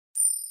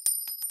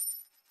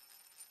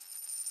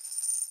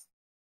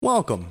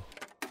Welcome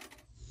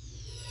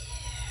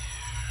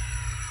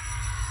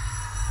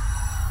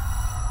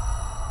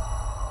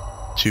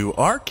to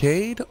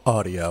Arcade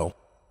Audio.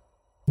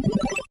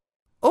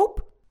 Oh,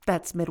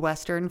 that's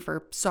Midwestern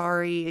for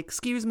sorry,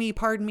 excuse me,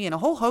 pardon me, and a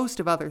whole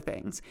host of other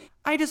things.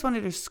 I just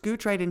wanted to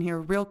scooch right in here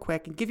real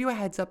quick and give you a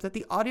heads up that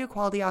the audio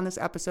quality on this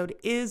episode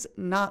is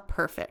not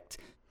perfect.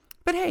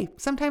 But hey,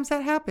 sometimes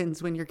that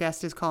happens when your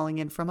guest is calling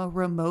in from a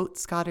remote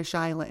Scottish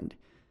island.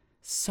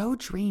 So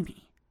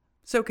dreamy.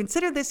 So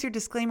consider this your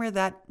disclaimer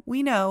that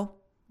we know,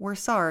 we're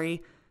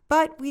sorry,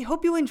 but we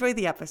hope you enjoy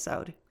the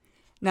episode.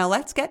 Now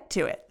let's get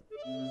to it.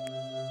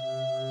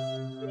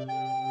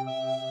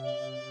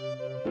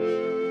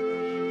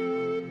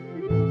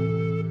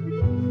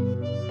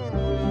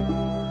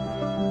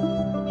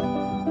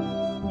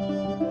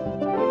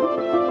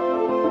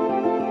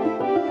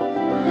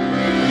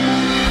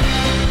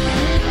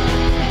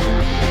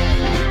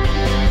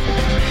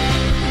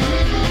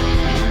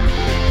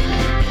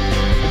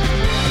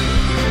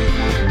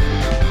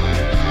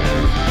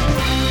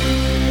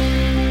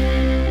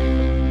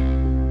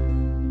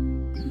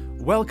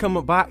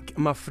 Welcome back,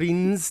 my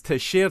friends, to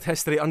Shared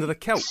History Under the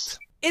Kilt.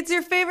 It's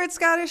your favorite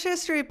Scottish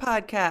history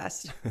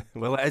podcast.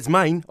 Well, it is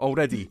mine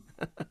already.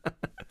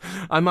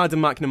 I'm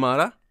Adam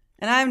McNamara.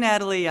 And I'm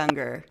Natalie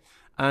Younger.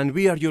 And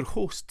we are your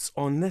hosts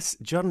on this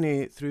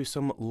journey through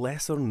some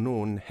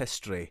lesser-known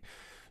history.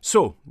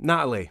 So,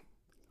 Natalie,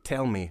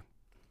 tell me,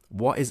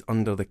 what is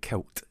under the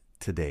kilt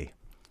today?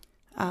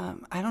 I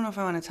don't know if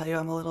I want to tell you,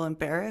 I'm a little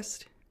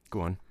embarrassed.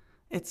 Go on.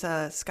 It's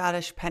a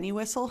Scottish penny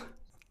whistle.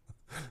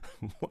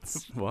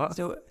 What?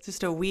 So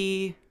just a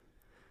wee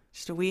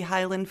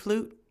Highland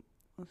flute.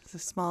 It's a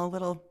small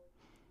little.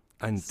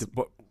 And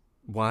what?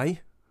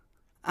 Why?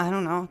 I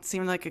don't know. It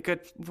seemed like a good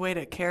way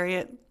to carry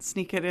it,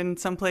 sneak it in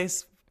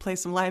someplace, play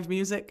some live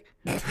music.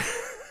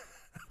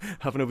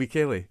 Having a wee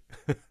Kelly.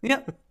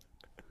 Yep.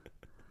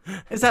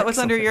 Is that what's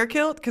under your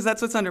kilt? Because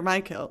that's what's under my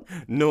kilt.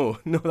 No,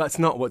 that's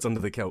not what's under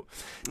the kilt.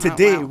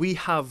 Today wow. We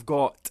have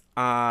got.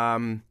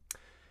 I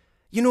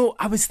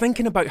was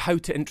thinking about how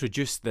to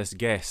introduce this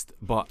guest,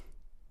 but,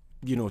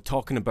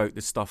 talking about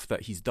the stuff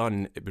that he's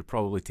done, it would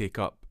probably take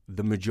up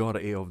the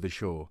majority of the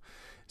show.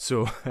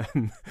 So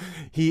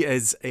he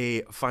is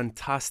a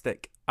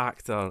fantastic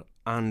actor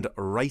and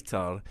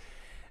writer.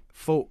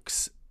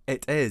 Folks,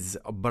 it is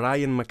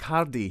Brian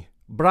McHardy.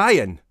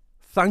 Brian,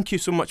 thank you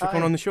so much for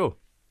coming on the show.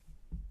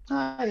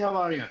 Hi, how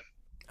are you?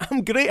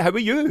 I'm great. How are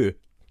you?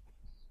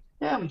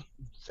 Yeah, I'm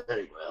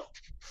very well.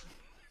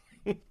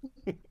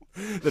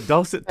 The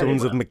dulcet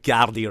tones of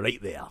McGardy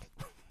right there.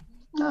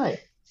 Aye.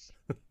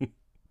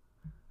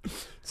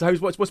 So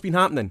what's been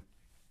happening?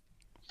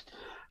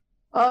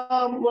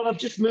 Well, I've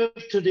just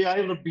moved to the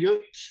Isle of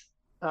Bute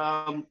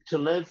to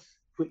live,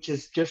 which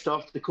is just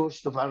off the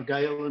coast of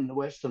Argyll in the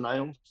Western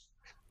Isles.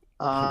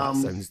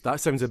 That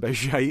sounds a bit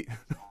shite.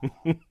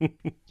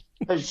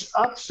 It's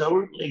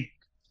absolutely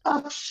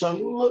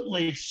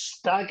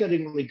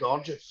staggeringly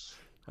gorgeous.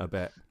 I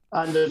bet.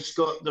 And there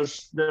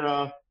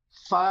are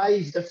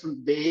 5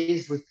 different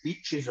bays with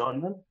beaches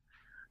on them.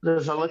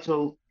 There's a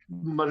little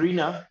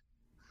marina,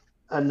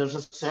 and there's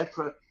a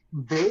separate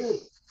bay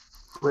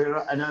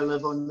and I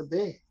live on the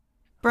bay.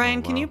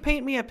 Brian, Can you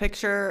paint me a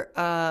picture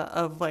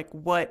of like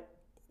what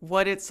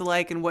it's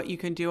like and what you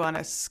can do on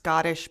a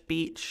Scottish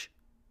beach?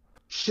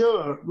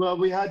 Sure. Well,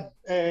 we had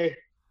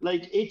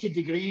like 80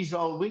 degrees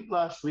all week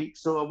last week,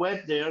 so I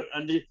went there,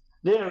 and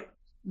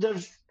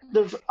there's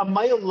a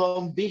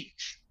mile-long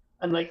beach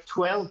and like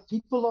 12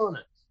 people on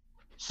it.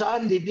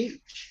 Sandy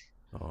beach.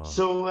 Oh.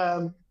 So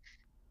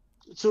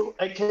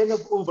it kind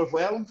of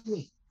overwhelmed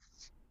me.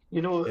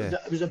 It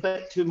was a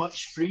bit too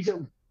much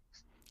freedom.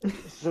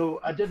 So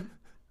I didn't,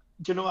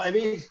 do you know what I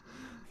mean?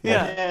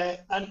 Yeah.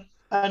 And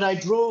I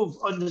drove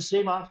on the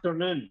same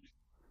afternoon,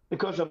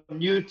 because I'm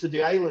new to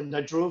the island.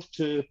 I drove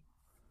to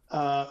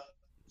 4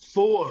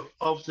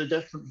 of the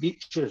different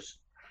beaches,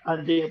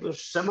 and they were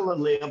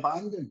similarly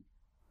abandoned.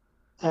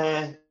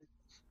 And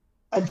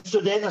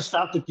so then I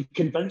started to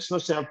convince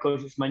myself,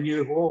 because it's my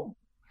new home,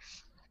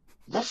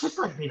 this is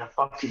like being a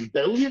fucking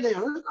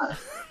billionaire,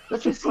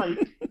 isn't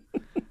it?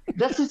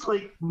 This is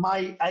like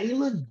my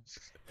island.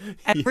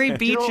 Every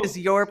beach is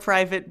your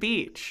private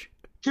beach.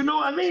 Do you know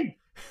what I mean?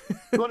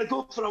 You want to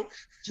go for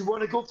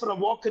a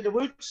walk in the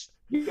woods?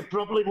 You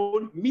probably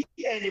won't meet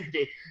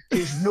anybody,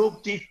 because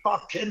nobody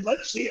fucking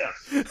lives here.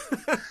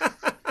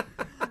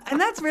 And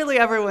that's really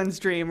everyone's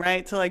dream,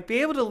 right? To like be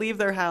able to leave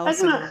their house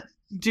Isn't and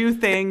do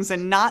things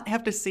and not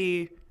have to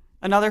see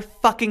another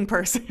fucking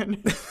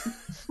person.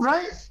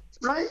 Right.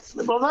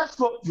 Well, that's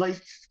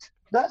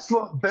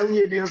what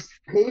billionaires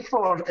pay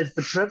for, is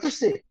the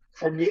privacy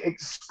and the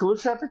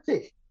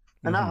exclusivity,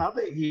 and I have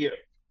it here.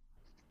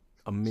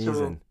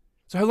 Amazing.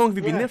 So how long have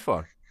you been there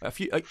for? A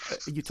few? Are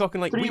you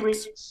talking like 3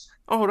 weeks?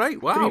 Oh,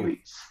 right. Wow. 3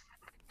 weeks.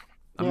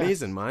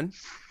 Amazing, man.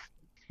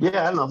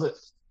 Yeah, I love it.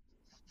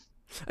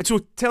 And so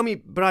tell me,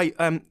 Bri,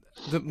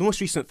 the most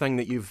recent thing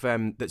that you've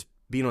that's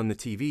been on the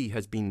TV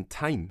has been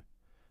Time.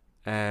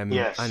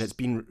 Yes. And it's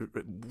been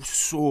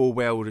so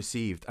well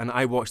received. And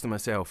I watched it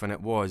myself, and it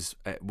was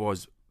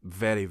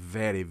very,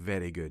 very,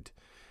 very good.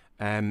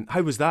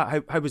 How was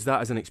that? How was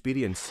that as an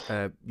experience?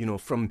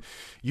 From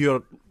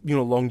your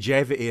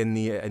longevity in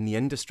the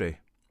industry.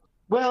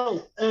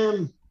 Well,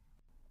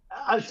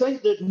 I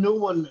think that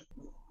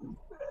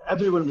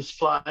everyone was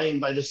flying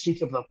by the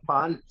seat of their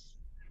pants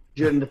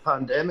during the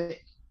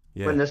pandemic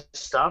when this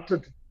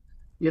started,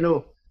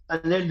 and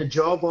then the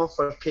job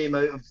offer came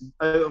out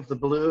of the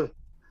blue,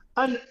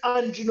 and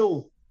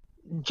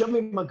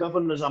Jimmy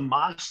McGovern is a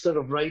master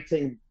of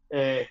writing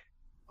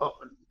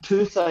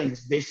two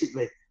things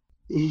basically.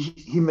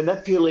 He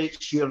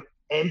manipulates your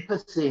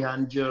empathy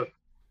and your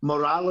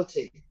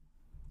morality,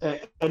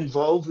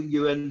 involving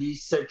you in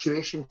these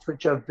situations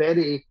which are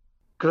very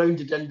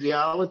grounded in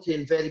reality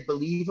and very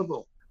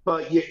believable.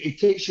 But it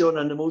takes you on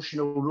an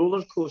emotional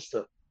roller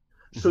coaster.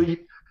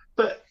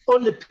 But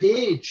on the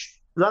page,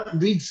 that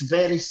reads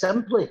very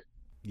simply.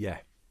 Yeah.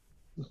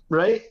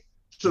 Right?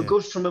 So it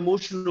goes from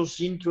emotional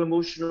scene to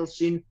emotional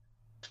scene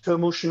to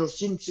emotional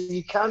scene. So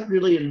you can't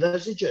really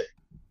envisage it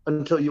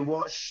until you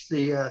watch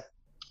the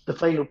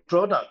final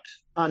product.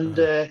 And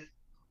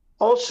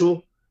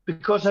also,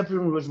 because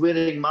everyone was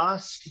wearing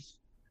masks,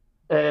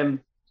 it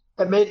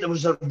meant there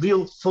was a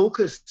real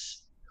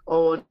focus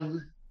on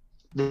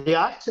the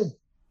acting.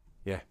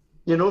 Yeah.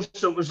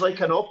 So it was like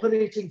an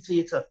operating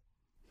theatre.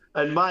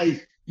 And my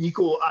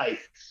ego, I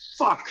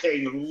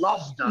fucking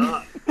loved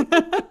that.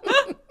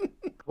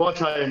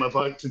 What I am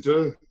about to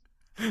do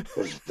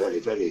is very,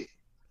 very,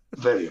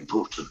 very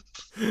important.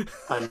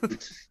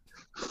 And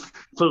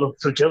full of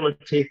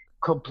fragility,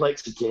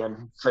 complexity,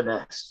 and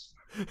finesse.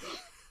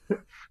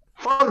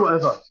 Or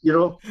whatever,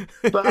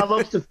 But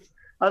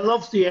I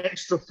love the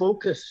extra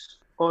focus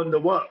on the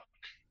work.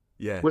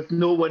 Yeah. With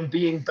no one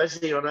being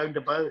busy around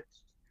about,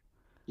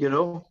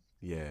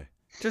 Yeah.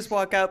 Just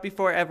walk out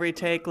before every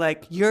take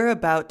like, you're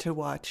about to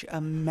watch a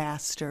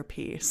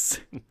masterpiece.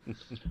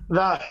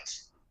 That,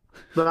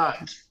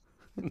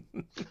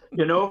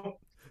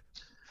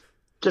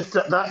 just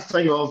that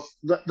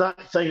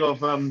thing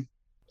of,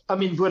 I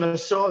mean, when I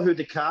saw who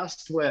the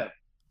cast were,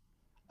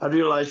 I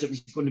realised it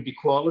was going to be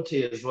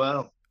quality as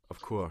well. Of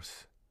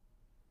course.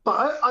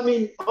 But I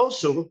mean,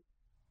 also,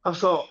 I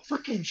thought,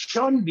 fucking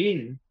Sean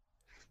Bean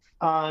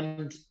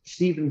and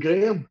Stephen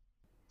Graham,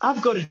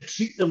 I've got to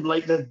treat them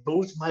like they're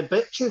both my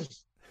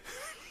bitches.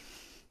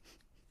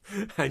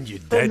 And you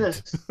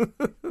did.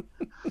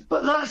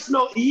 But that's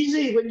not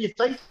easy when you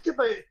think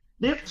about it.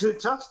 They're two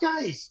tough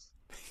guys.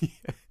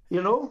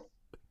 Yeah.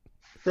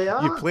 They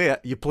are.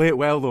 You play it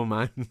well though,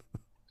 man.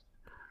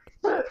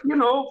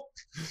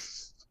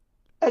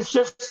 It's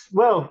just,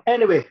 well,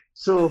 anyway,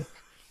 so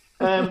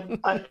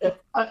I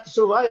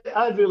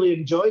really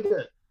enjoyed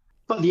it.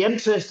 But the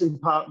interesting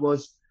part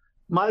was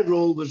my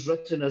role was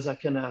written as a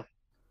kind of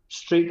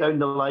straight down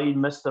the line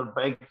Mr.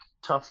 Big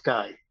tough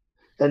guy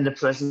in the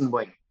prison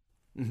wing,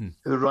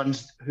 who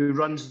runs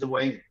the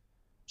wing.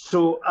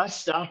 So I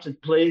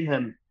started playing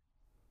him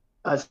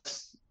as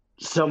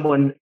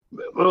someone,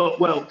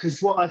 well,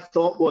 because what I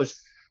thought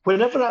was,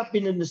 whenever I've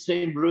been in the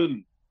same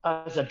room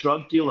as a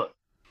drug dealer,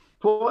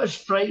 what is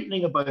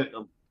frightening about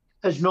them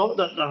is not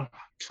that they're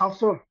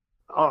tougher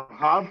or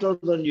harder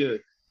than you.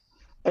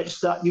 It's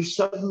that you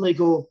suddenly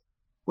go,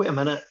 wait a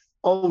minute,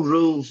 all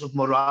rules of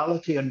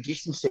morality and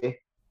decency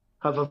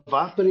have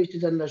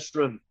evaporated in this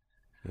room.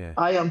 Yeah.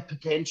 I am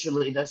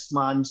potentially this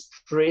man's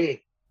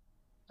prey,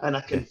 and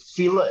I can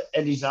feel it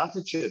in his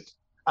attitude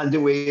and the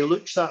way he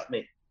looks at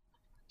me.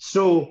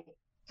 So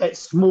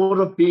it's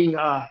more of being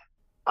a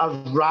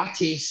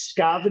ratty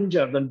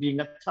scavenger than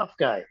being a tough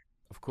guy.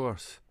 Of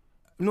course.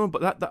 No,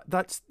 but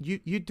that's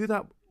you do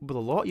that with a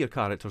lot of your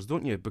characters,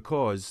 don't you?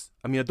 Because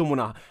I mean, I don't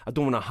want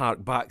to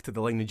hark back to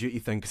the Line of Duty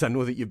thing, because I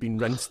know that you've been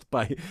rinsed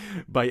by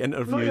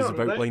interviews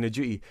about Line of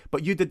Duty.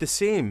 But you did the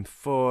same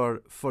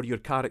for your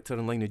character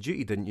in Line of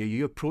Duty, didn't you?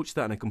 You approached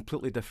that in a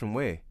completely different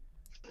way.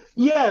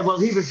 Yeah, well,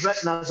 he was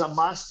written as a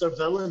master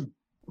villain.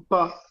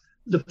 But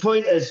the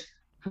point is,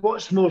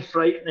 what's more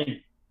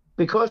frightening?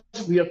 Because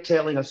we are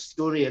telling a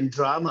story in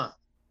drama,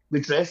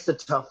 we dress the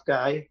tough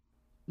guy,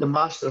 the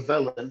master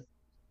villain.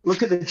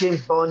 Look at the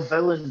James Bond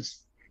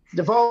villains.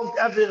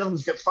 Every of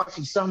them's got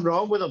fucking something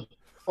wrong with them.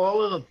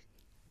 All of them.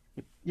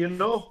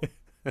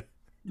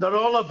 They're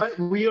all a bit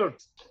weird.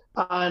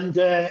 And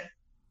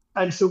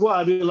so what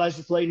I realised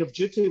with Line of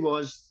Duty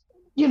was,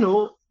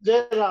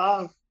 there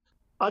are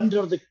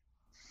under the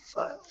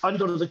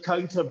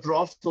counter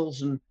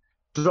brothels and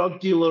drug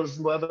dealers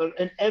and whatever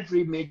in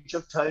every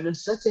major town and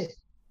city.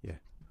 Yeah.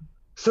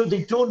 So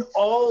they don't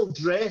all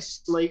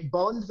dress like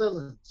Bond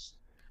villains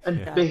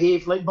and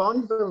behave like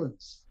Bond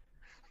villains.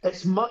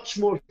 It's much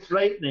more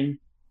frightening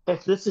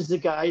if this is the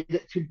guy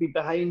that could be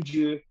behind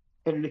you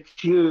in the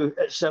queue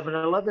at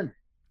 7-Eleven.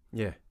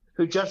 Yeah.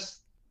 Who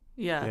just...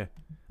 Yeah.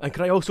 And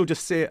can I also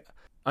just say,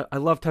 I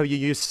loved how you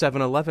used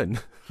 7-Eleven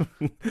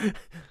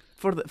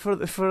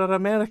for an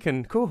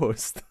American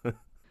co-host.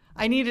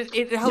 I needed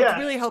it.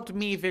 Really helped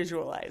me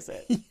visualize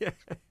it.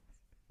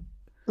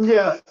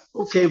 Yeah.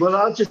 Okay. Well,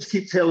 I'll just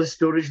keep telling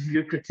stories and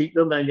you critique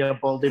them, then you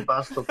baldy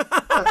bastard.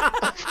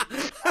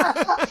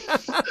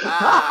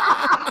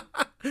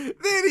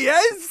 There he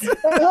is.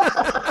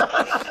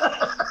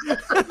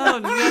 Oh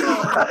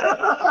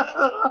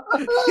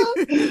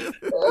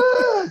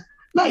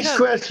no. Next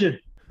question.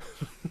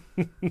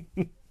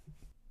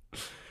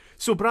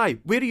 So, Bri,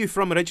 where are you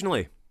from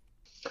originally?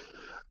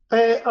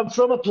 I'm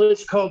from a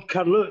place called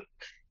Carluke.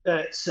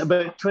 It's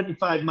about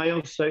 25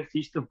 miles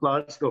southeast of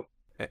Glasgow.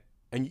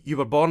 And you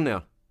were born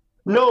there?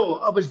 No,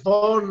 I was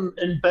born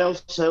in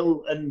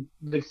Bellshill, and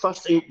the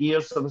first 8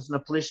 years I was in a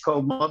place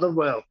called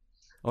Motherwell.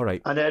 All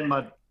right. And then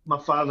my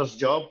father's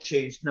job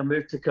changed, and I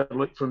moved to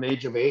Carluke from the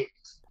age of 8.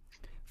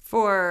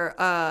 For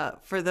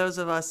those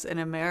of us in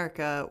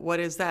America, what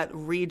is that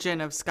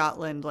region of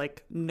Scotland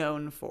like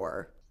known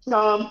for?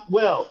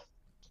 Well,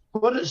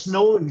 what it's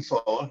known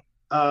for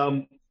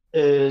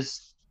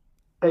is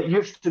it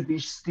used to be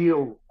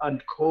steel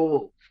and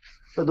coal,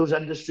 but those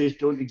industries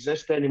don't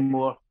exist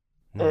anymore.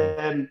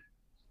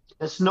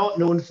 It's not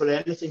known for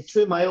anything.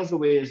 2 miles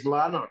away is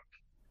Lanark,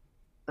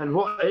 and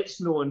what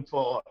it's known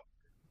for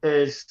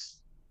is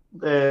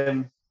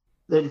in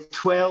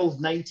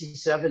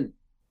 1297,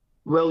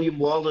 William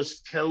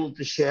Wallace killed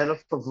the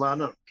sheriff of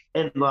Lanark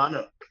in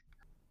Lanark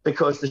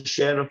because the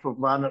sheriff of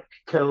Lanark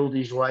killed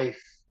his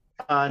wife.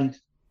 And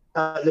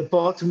at the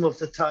bottom of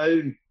the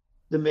town,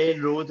 the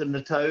main road in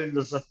the town,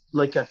 there's a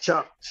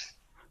church,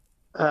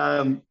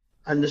 and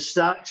the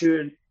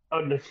statue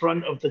on the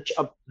front of the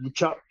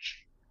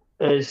church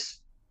is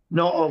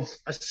not of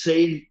a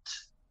saint,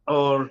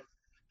 or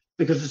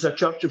because it's a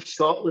Church of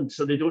Scotland,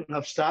 so they don't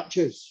have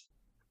statues.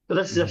 But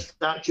this is a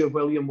statue of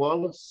William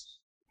Wallace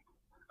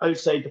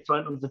outside the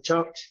front of the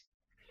church.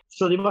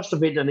 So they must have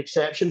made an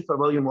exception for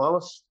William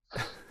Wallace.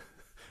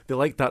 They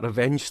like that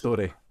revenge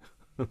story.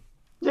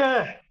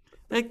 Yeah.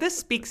 Like, this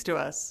speaks to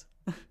us.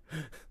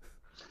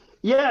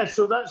 Yeah,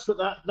 so that's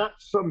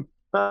from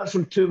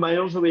 2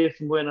 miles away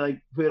from where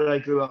I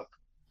grew up.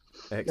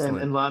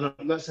 Excellent. In Lanark.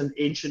 That's an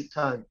ancient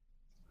town.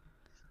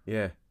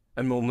 Yeah.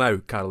 And well, now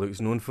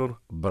Carluke's known for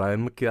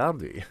Brian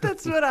McCarty.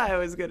 That's what I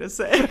was going to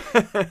say.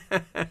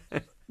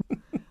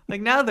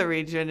 Like, now the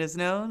region is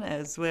known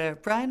as where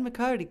Brian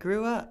McCarty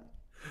grew up.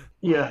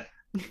 Yeah.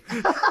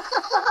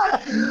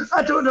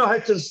 I don't know how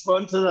to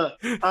respond to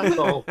that at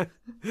all.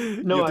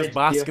 No, You're just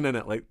basking in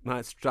it, like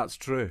that's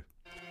true.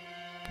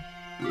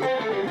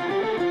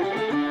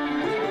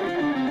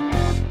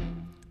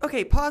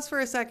 Okay, pause for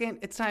a second.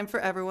 It's time for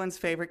everyone's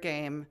favorite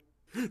game.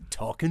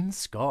 Talking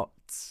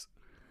Scots.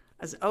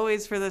 As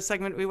always, for this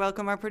segment, we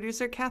welcome our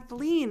producer,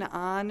 Kathleen,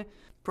 on.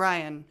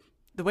 Brian,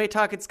 the way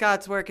Talking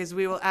Scots work is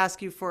we will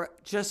ask you for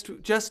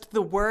just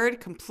the word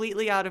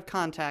completely out of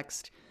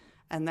context.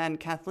 And then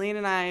Kathleen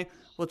and I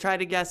will try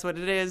to guess what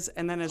it is.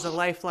 And then as a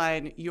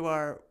lifeline, you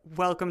are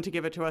welcome to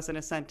give it to us in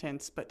a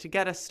sentence. But to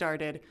get us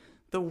started,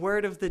 the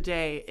word of the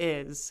day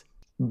is...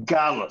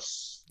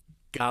 Gallus.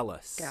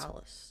 Gallus.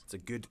 Gallus.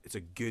 It's a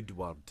good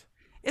word.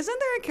 Isn't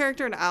there a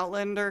character in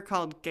Outlander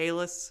called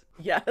Galus?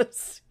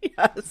 Yes,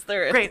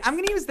 there is. Great. I'm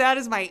going to use that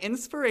as my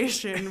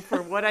inspiration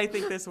for what I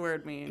think this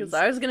word means. Because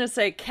I was going to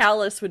say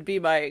callus would be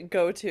my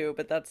go-to,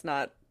 but that's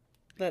not.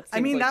 That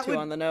seems like too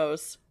on the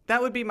nose.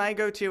 That would be my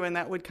go-to, and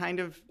that would kind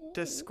of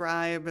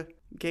describe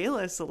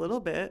Galus a little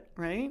bit,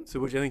 right? So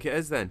what do you think it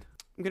is then?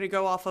 I'm going to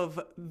go off of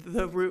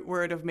the root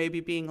word of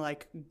maybe being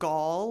like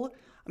gall.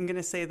 I'm going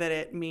to say that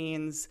it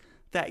means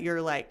that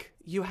you're like,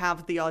 you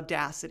have the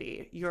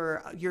audacity.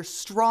 You're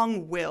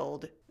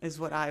strong-willed is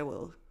what I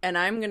will. And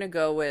I'm going to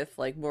go with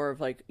like more of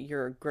like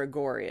you're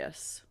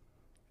gregarious.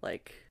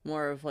 Like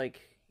more of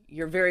like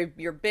you're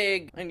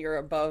big and you're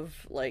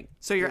above like.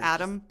 So you're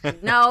Adam?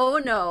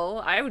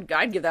 No,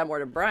 I'd give that more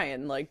to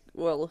Brian. Like,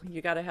 well,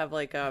 you got to have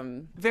like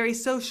Very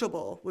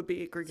sociable would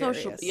be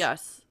gregarious. social.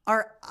 Yes.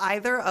 Are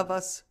either of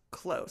us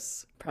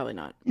close? Probably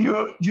not.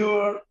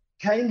 You're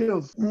kind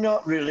of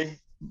not really,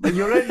 but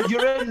you're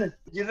in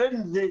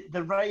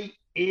the right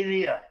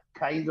area,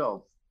 kind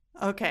of.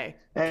 Okay.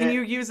 Can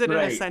you use it in a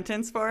right.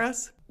 sentence for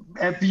us?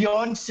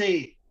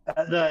 Beyonce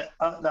at the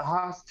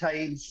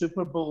halftime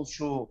Super Bowl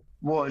show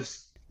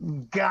was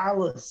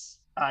gallus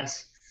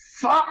as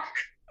fuck.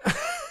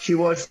 She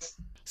was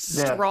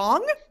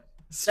Strong?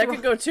 That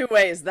could go two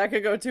ways.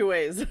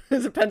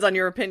 It depends on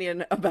your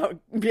opinion about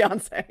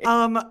Beyonce.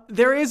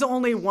 There is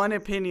only one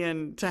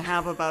opinion to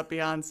have about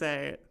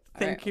Beyonce.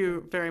 Thank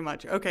you very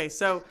much. Okay,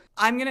 so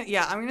I'm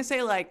gonna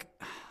say like,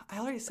 I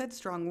already said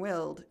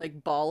strong-willed.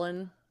 Like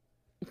ballin'.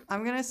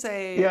 I'm gonna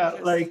say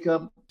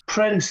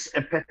Prince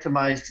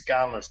epitomized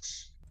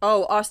gallus.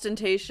 Oh,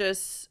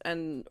 ostentatious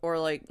or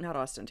like not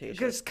ostentatious.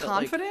 Just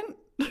confident.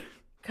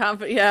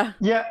 Confident,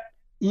 yeah.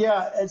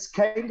 Yeah. It's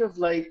kind of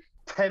like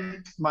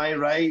pimp my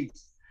ride.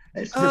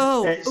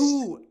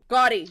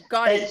 Gaudy.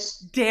 It's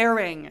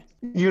Daring.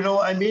 You know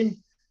what I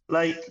mean?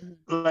 Like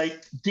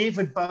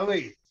David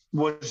Bowie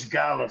was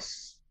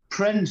gallus.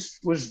 Prince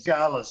was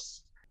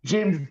gallus.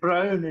 James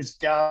Brown is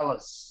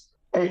gallus.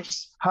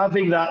 It's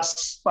having that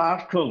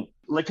sparkle,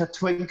 like a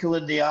twinkle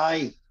in the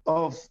eye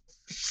of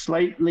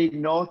slightly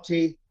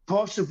naughty,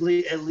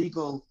 possibly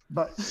illegal,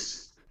 but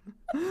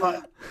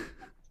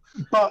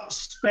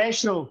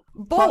special.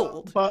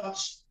 Bold.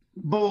 But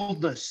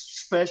boldness,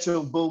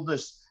 special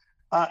boldness.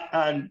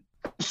 and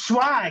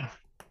swag.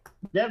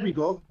 There we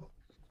go.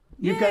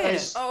 You Yeah.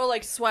 guys, Oh,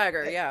 like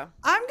swagger, yeah.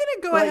 I'm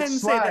gonna go like ahead and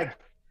say swag. that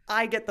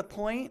I get the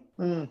point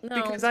No,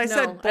 because I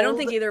said I don't bold-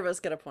 think either of us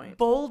get a point.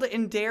 bold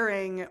and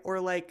daring, or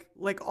like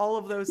all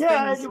of those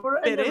Yeah, things you were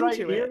in fit the right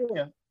into it.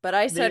 area. But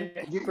I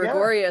said Yeah.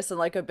 gregarious and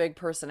like a big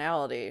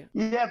personality.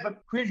 Yeah,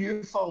 but where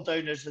you fall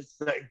down is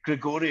that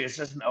gregarious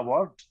isn't a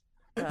word.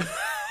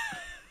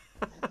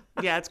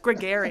 Yeah, it's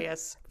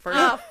gregarious. For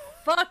Ah,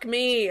 fuck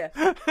me.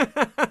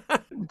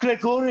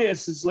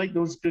 Gregarious is like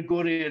those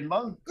Gregorian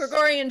monks.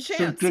 Gregorian So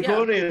chants, yeah.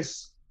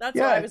 Gregarious. That's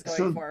what I was going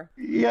so, for.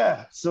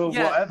 Yeah, so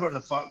Yeah. whatever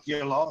the fuck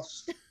you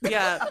lost.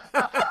 yeah.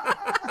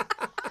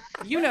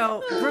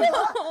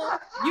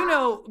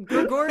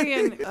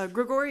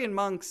 Gregorian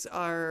monks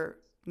are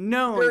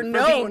known. They're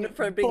known being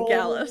for being bold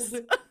gallus.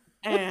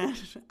 and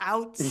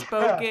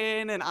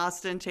outspoken and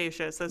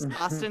ostentatious. Those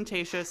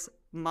ostentatious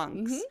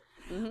monks.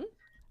 Mhm.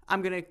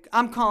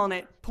 I'm calling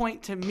it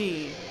point to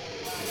me.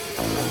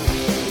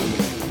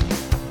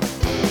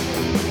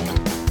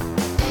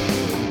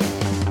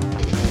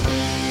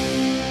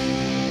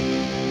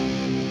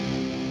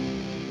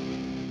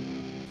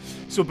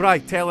 So,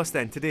 Bragg, tell us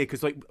then today,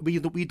 because like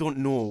we don't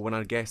know when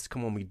our guests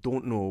come on, we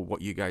don't know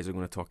what you guys are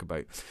going to talk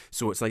about.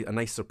 So it's like a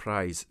nice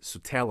surprise. So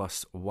tell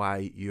us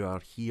why you are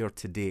here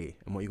today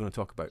and what you're going to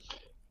talk about.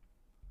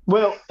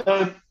 Well,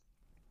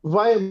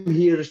 why I'm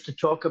here is to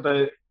talk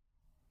about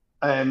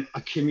a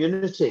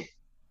community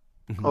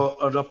or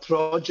a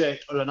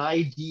project or an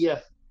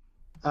idea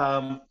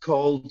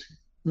called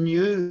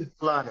New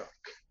Lanark.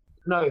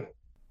 Now,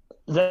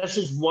 this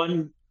is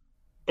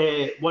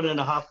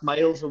 1.5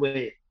 miles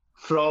away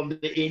from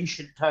the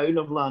ancient town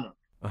of Lanark.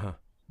 Uh-huh.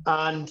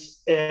 And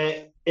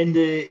in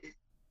the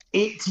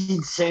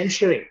 18th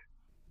century,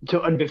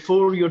 and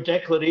before your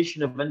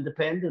Declaration of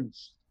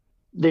Independence,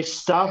 they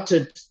built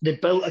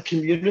a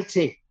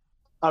community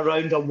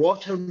around a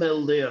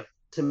watermill there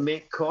to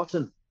make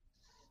cotton.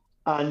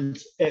 And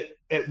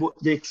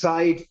they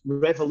tried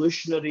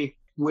revolutionary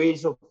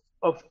ways of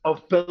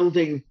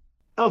building.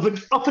 Up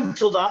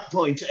until that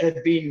point, it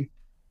had been,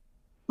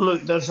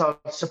 look, there's a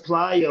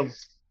supply of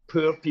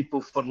poor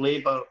people for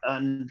labour,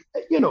 and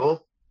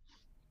if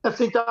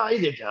they die,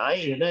 they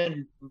die, and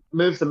then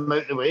move them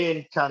out the way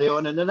and carry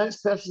on, and the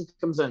next person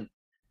comes in.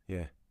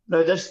 Yeah.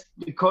 Now,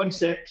 the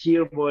concept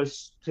here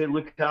was to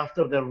look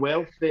after their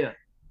welfare,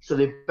 so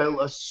they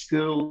built a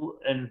school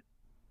and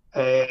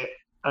a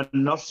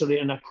nursery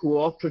and a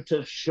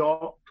cooperative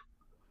shop,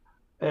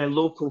 a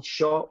local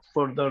shop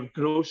for their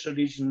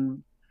groceries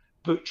and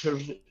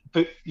butchers,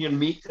 your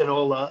meat and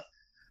all that,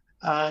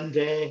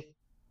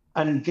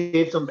 and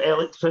gave them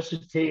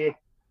electricity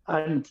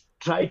and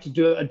tried to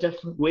do it a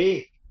different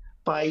way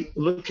by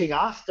looking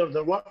after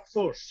the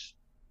workforce.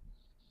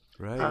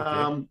 Right.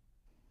 Okay.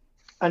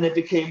 And it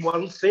became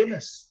world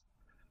famous.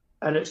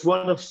 And it's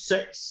one of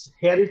 6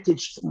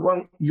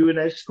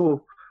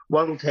 UNESCO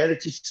World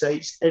Heritage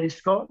Sites in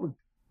Scotland.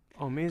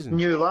 Oh, amazing.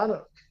 New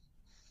Lanark.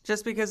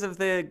 Just because of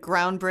the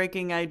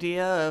groundbreaking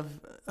idea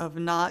of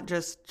not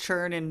just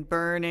churn and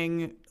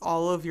burning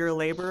all of your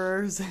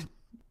laborers.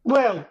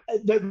 Well,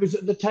 that was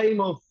at the time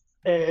of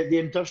the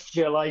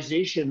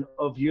industrialization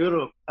of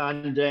Europe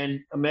and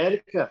then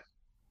America.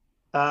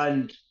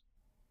 And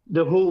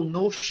the whole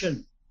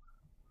notion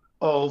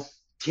of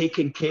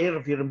taking care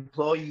of your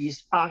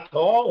employees at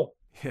all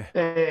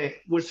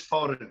was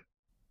foreign.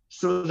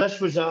 So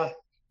this was a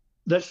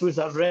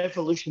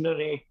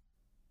revolutionary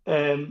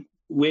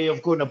way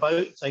of going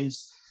about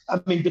things.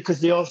 I mean,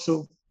 because they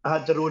also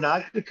had their own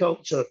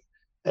agriculture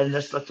in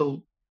this it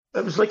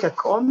was like a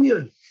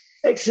commune,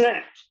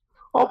 except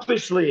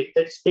obviously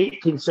it's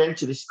 18th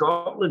century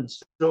Scotland,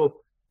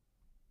 so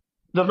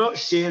they're not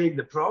sharing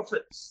the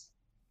profits.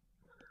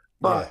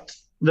 But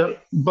they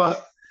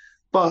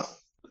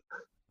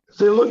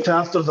looked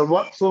after the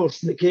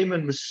workforce, and they came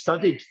and was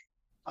studied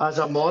as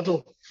a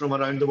model from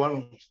around the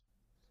world.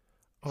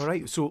 All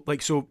right. So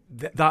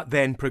that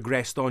then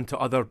progressed on to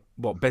other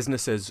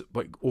businesses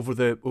like over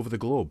the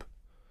globe.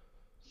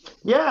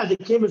 Yeah, they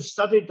came and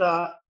studied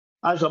that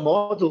as a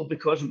model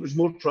because it was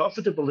more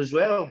profitable as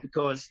well,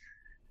 because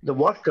the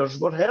workers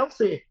were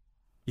healthy.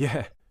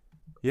 Yeah.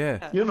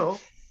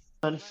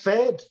 And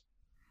fed.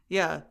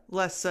 Yeah,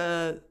 less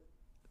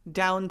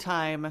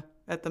downtime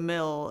at the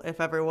mill if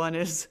everyone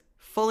is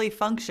fully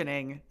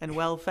functioning and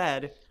well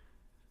fed.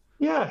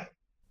 Yeah,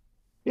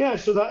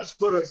 so that's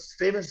what it's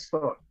famous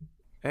for.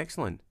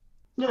 Excellent.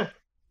 Yeah.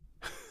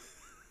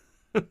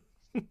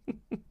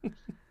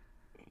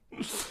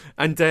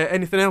 And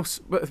anything else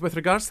with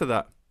regards to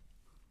that?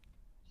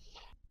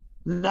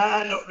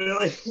 Nah, not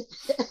really.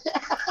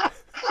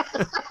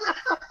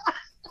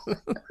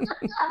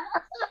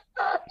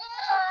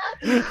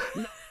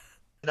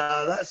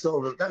 No, that's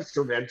all. That's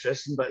still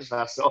interesting, but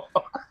that's all.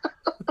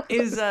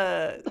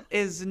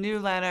 Is New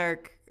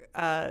Lanark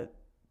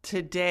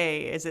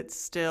today? Is it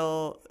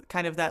still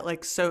kind of that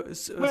like sort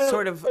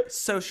of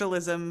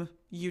socialism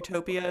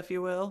utopia, if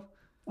you will?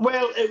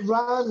 Well, it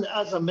ran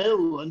as a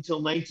mill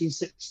until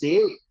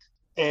 1968,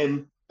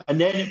 and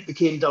then it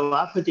became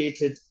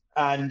dilapidated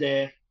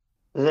and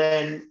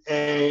then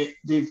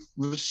they've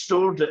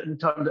restored it and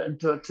turned it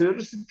into a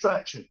tourist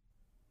attraction,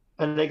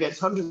 and it gets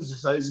hundreds of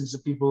thousands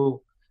of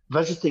people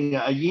visiting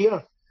it a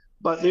year.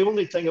 But the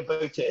only thing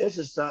about it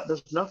is that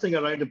there's nothing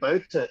around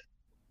about it.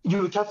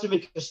 You would have to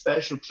make a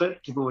special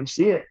trip to go and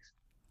see it.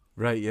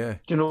 Right, yeah. Do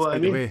you know what I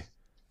mean? Away.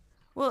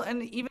 Well,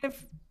 and even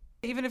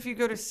if you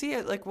go to see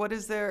it, like, what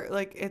is there?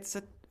 Like,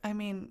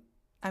 I'm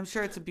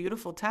sure it's a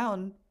beautiful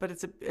town, but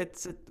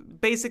it's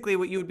basically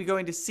what you would be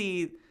going to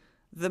see,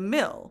 the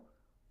mill,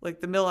 like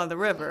the mill on the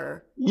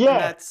river. Yeah,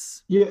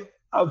 that's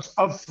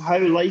of how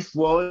life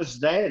was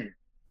then.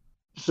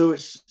 So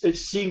it's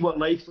seeing what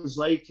life was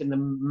like in the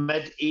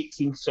mid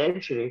 18th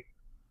century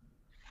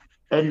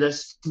in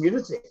this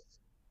community.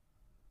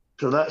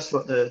 So that's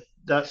why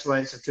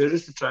it's a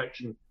tourist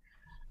attraction,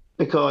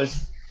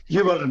 because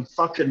you were in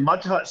fucking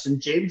mud huts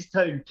in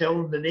Jamestown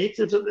killing the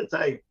natives at the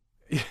time.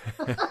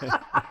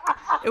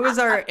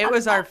 It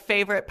was our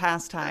favorite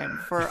pastime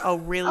for a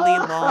really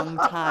long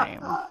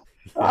time.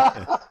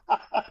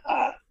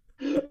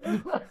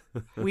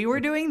 We were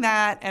doing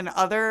that, and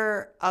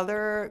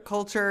other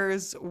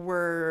cultures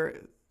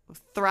were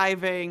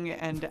thriving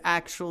and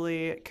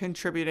actually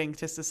contributing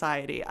to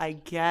society. I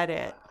get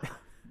it.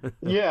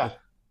 Yeah,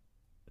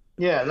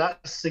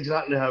 that's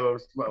exactly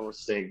what I was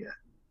saying.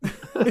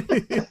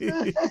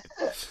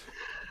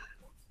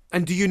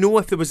 And do you know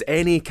if there was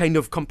any kind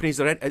of companies,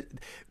 or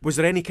was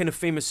there any kind of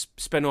famous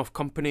spin-off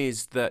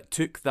companies that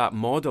took that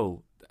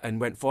model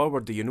and went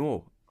forward? Do you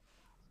know?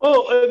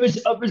 Oh, it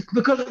was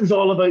because it was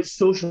all about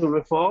social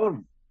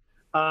reform,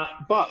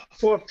 but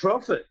for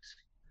profit.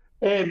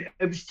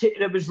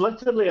 It was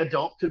literally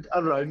adopted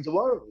around the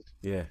world.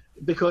 Yeah.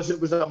 Because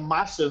it was a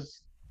massive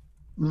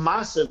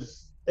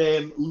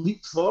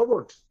leap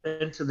forward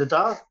into the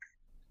dark.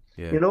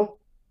 Yeah. You know.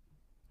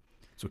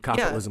 So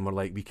capitalism were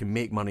like, we can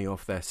make money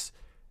off this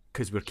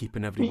because we're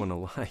keeping everyone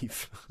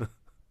alive.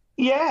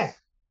 Yeah,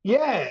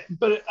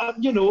 but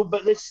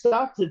but they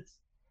started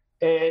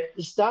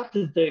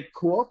the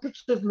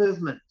cooperative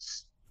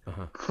movements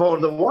for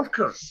the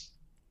workers,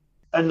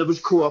 and there was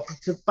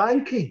cooperative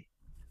banking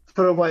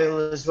for a while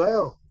as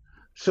well.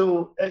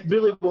 So it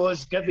really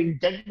was giving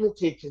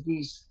dignity to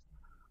these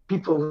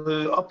people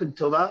who, up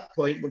until that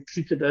point, were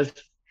treated as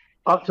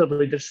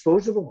utterly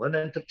disposable and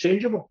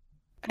interchangeable.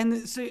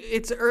 And so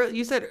it's early,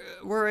 you said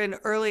we're in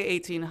early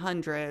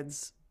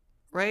 1800s,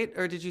 right?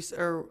 Or did you?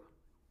 Or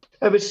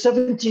it was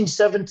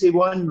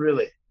 1771,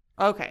 really.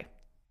 Okay.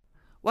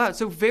 Wow.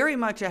 So very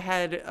much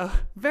ahead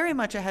of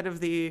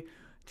the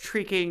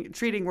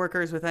treating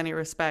workers with any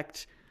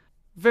respect.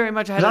 Very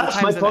much ahead of the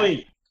times. That's my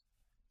point.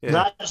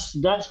 Yeah.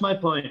 That's my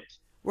point.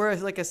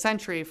 Whereas like a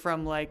century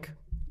from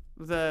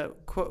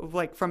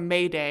from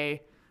May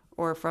Day,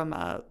 or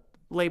from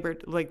labor,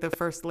 like the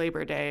first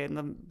Labor Day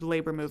and the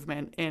labor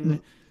movement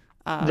in.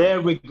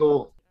 There we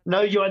go.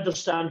 Now you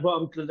understand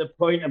the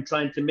point I'm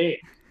trying to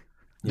make.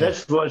 Yeah. I've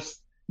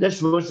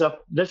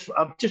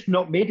just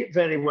not made it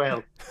very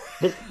well.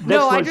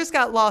 I just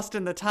got lost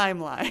in the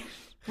timeline,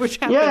 which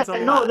happens a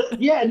lot.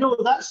 No,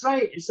 that's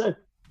right.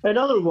 In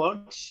other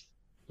words,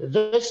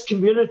 this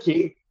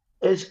community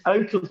is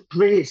out of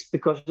place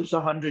because it's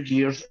 100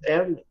 years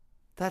early.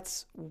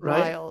 That's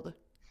wild.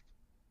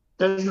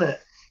 Right? Isn't it?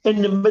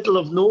 In the middle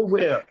of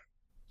nowhere,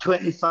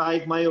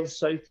 25 miles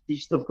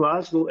southeast of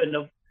Glasgow, in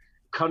a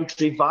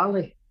country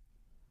valley,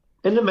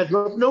 in the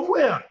middle of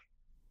nowhere.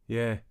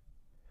 Yeah.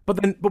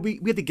 But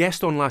we had a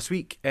guest on last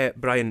week,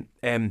 Brian,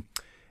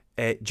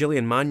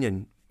 Gillian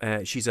Mannion.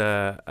 She's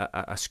a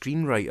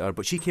screenwriter,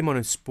 but she came on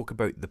and spoke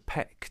about the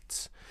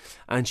Picts,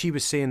 and she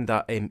was saying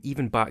that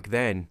even back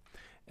then,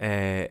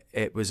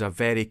 it was a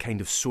very kind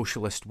of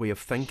socialist way of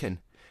thinking,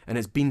 and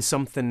it's been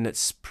something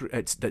that's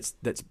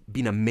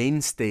been a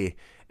mainstay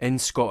in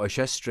Scottish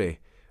history,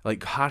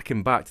 like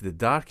harking back to the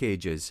Dark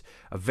Ages,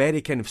 a very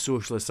kind of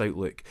socialist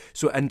outlook.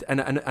 So and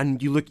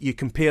you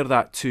compare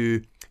that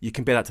to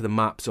the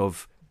maps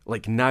of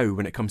like now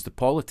when it comes to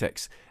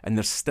politics, and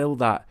there's still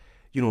that,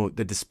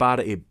 the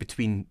disparity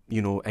between,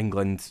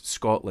 England,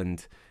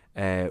 Scotland,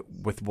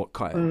 with what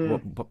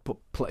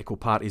political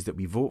parties that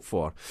we vote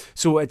for.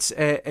 So it's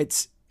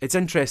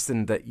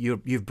interesting that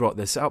you've brought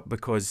this up,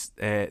 because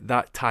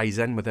that ties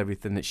in with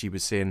everything that she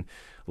was saying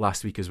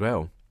last week as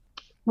well.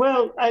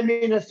 Well, I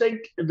mean, I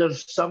think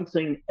there's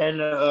something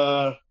in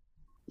our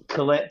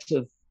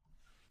collective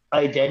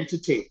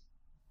identity.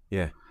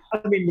 Yeah.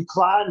 I mean, the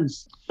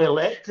clans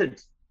elected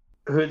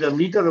who the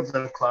leader of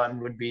their clan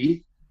would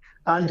be,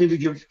 and they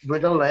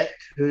would elect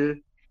who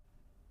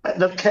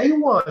their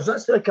king was.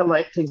 That's like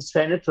electing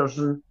senators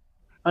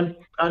and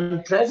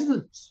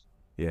presidents,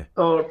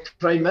 or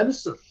prime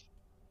ministers,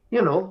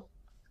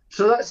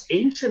 So that's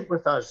ancient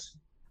with us.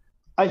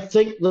 I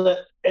think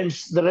that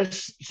there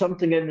is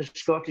something in the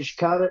Scottish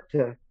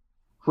character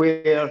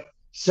where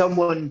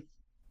someone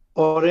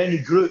or any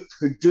group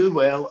who do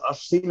well are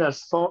seen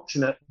as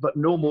fortunate, but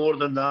no more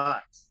than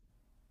that.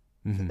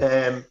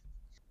 Mm-hmm.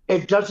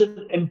 It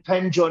doesn't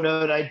impinge on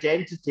our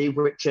identity,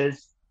 which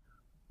is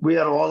we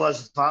are all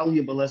as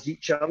valuable as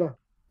each other.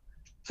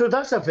 So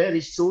that's a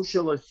very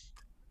socialist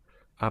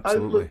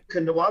Absolutely. outlook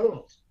in the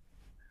world,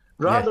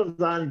 rather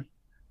than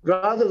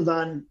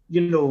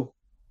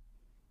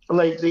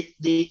like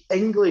the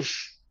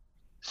English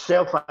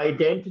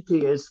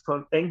self-identity is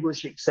for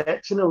English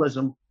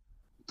exceptionalism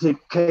to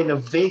kind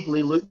of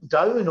vaguely look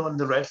down on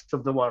the rest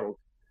of the world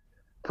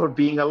for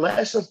being a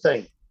lesser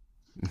thing.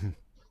 Mm-hmm.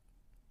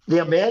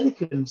 The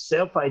American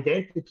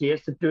self-identity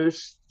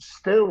is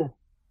still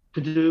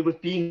to do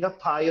with being a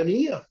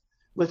pioneer,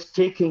 with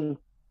taking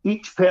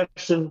each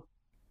person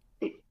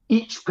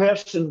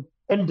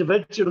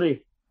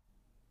individually,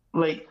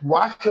 like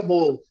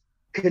whack-a-mole,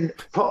 can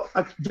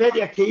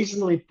very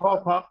occasionally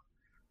pop up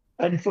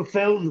and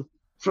fulfill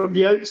from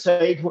the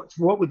outside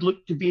what would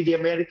look to be the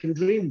American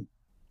dream.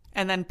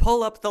 And then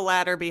pull up the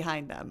ladder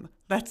behind them.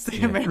 That's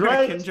the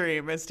American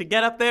dream, is to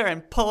get up there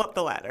and pull up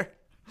the ladder.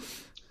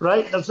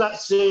 Right? There's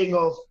that saying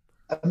of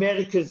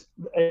America's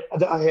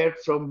that I heard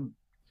from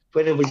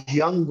when I was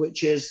young,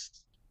 which is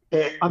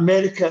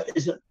America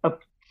is a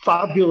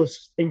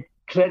fabulous,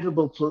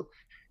 incredible,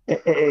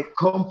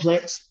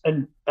 complex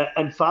and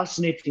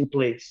fascinating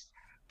place.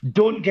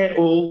 Don't get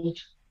old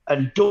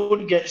and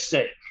don't get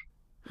sick.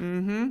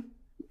 Mm-hmm.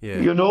 Yeah.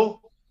 You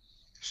know?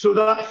 So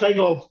that thing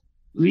of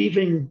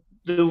leaving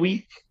the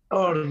weak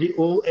or the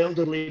old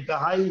elderly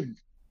behind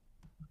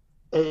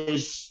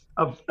is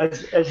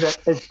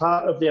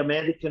part of the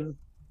American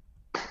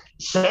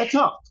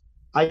setup,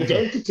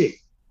 identity.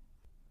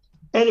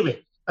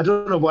 Anyway, I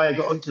don't know why I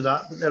got onto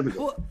that, but there we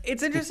go. Well,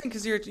 it's interesting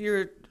because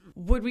you're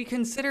would we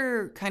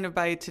consider, kind of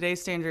by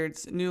today's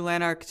standards, New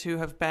Lanark to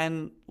have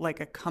been like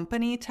a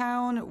company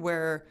town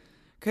where,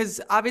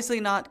 because obviously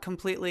not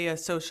completely a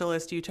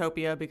socialist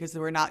utopia because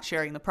we're not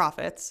sharing the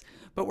profits,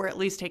 but we're at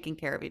least taking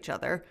care of each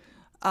other.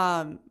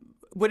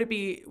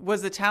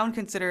 Was the town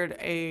considered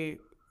a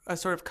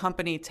sort of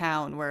company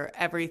town where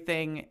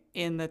everything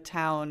in the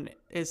town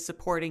is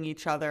supporting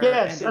each other?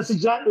 Yes, that's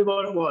exactly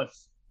what it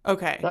was.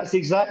 Okay. That's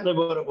exactly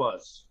what it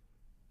was.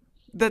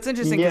 That's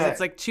interesting because it's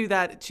like to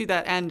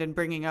that end, and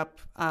bringing up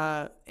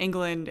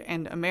England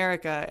and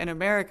America. In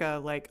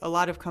America, like a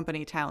lot of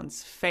company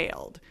towns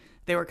failed.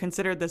 They were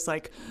considered this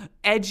like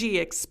edgy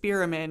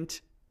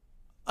experiment,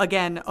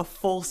 again, a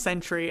full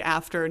century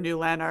after New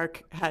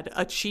Lanark had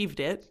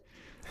achieved it.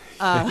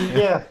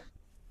 Yeah.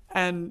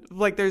 And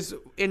like there's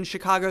in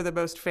Chicago,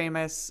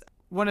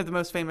 one of the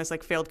most famous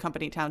like failed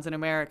company towns in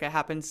America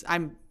happens.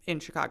 I'm in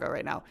Chicago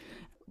right now.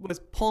 Was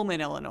Pullman,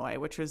 Illinois,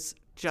 which was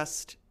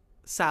just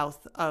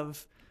south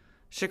of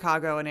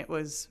Chicago, and it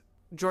was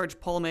George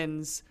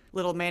Pullman's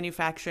little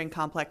manufacturing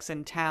complex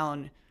in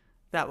town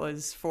that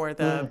was for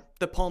the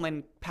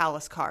Pullman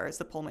Palace cars,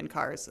 the Pullman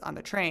cars on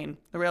the train,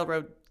 the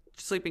railroad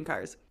sleeping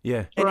cars.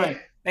 Yeah.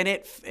 And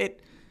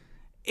it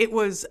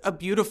was a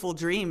beautiful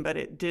dream, but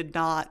it did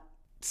not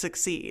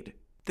succeed.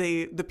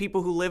 The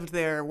people who lived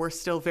there were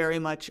still very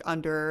much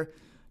under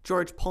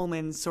George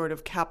Pullman's sort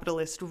of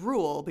capitalist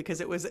rule,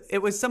 because it was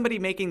somebody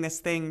making this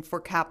thing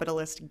for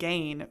capitalist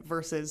gain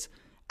versus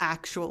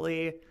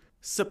actually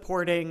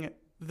supporting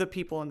the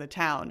people in the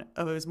town.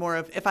 It was more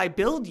of, if I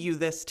build you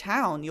this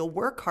town, you'll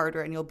work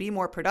harder and you'll be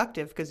more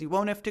productive because you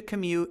won't have to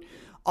commute.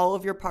 All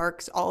of your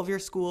parks, all of your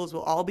schools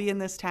will all be in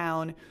this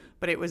town.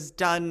 But it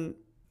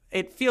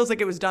feels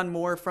like it was done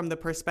more from the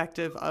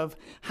perspective of,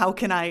 how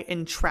can I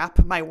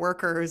entrap my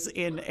workers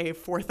in a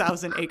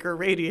 4,000 acre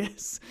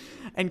radius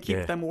and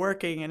keep them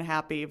working and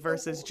happy,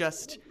 versus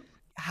just,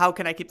 how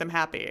can I keep them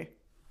happy?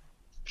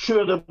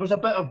 Sure, there was a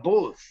bit of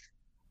both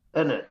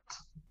in it.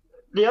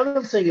 The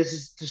other thing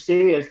is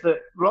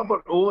that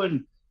Robert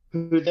Owen,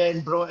 who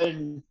then brought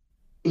in,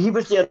 he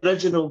was the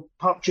original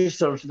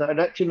purchaser, the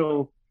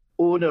original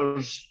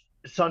owner's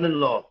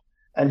son-in-law,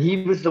 and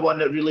he was the one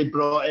that really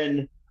brought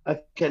in a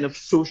kind of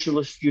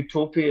socialist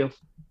utopia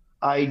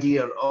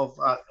idea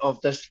of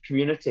this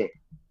community.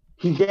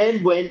 He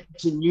then went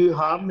to New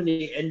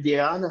Harmony,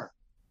 Indiana,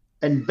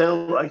 and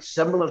built a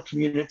similar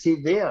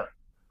community there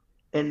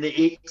in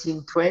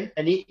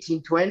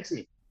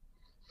 1820.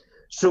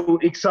 So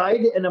he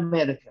tried it in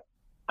America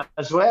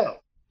as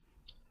well,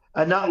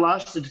 and that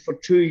lasted for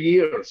 2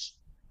 years,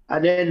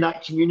 and then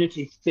that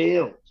community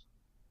failed.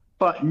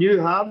 But New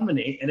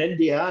Harmony in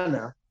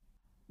Indiana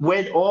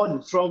went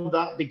on from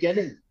that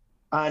beginning,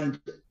 and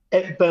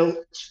it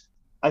built,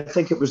 I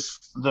think it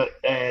was the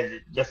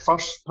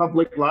first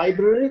public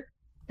library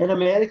in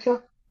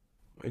America.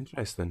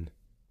 Interesting.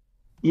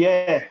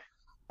 Yeah,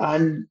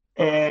 and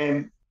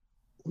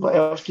what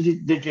else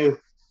did you?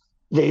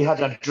 They had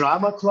a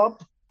drama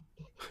club.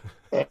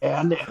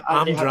 And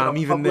Amdram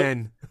even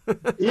then.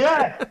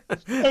 Yeah,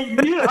 in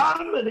New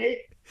Harmony,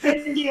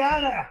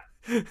 Indiana.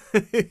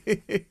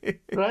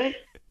 Right?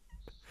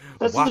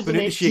 This was in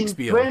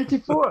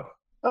 1824.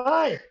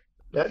 Aye,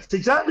 that's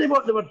exactly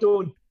what they were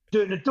doing.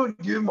 Don't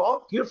you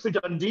mock, you're for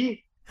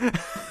Dundee.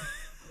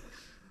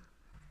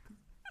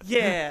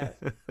 Yeah.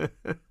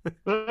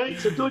 Right,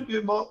 so don't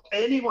you mock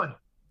anyone.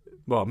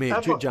 Well, mate,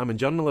 jamming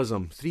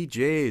journalism, 3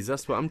 J's,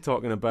 that's what I'm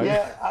talking about.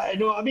 Yeah, I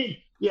know. I mean,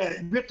 yeah,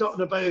 we're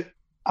talking about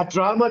a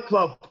drama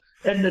club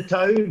in the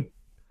town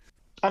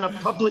and a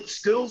public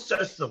school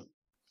system.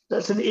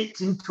 That's in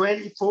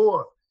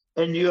 1824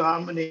 in New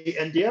Harmony,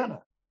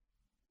 Indiana.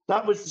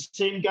 That was the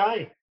same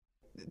guy.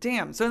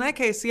 Damn. So in that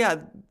case, yeah,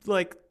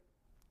 like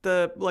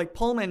the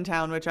Pullman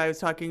town, which I was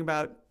talking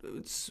about,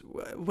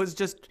 was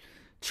just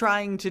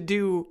trying to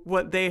do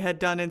what they had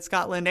done in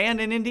Scotland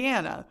and in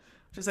Indiana.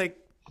 Just like,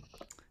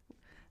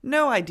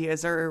 no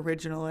ideas are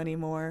original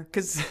anymore,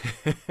 because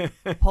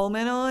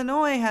Pullman,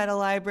 Illinois had a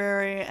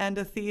library and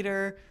a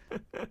theater,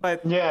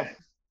 but Yeah.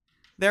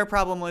 their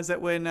problem was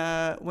that when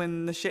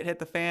the shit hit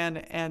the fan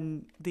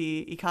and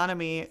the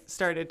economy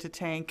started to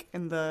tank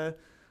in the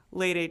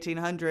late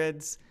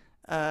 1800s,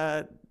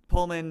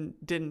 Pullman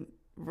didn't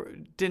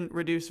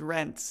reduce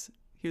rents.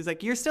 He was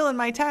like, "You're still in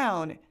my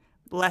town.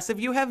 Less of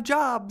you have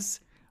jobs,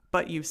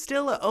 but you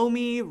still owe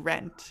me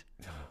rent."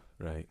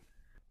 Right.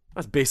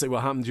 That's basically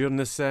what happened during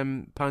this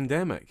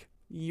pandemic.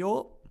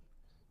 Yup.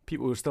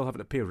 People were still having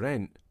to pay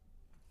rent,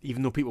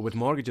 even though people with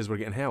mortgages were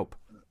getting help.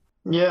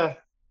 Yeah.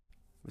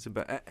 It's a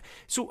bit.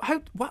 So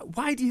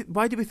why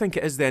do we think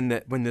it is then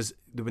that when there's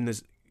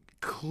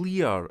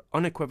clear,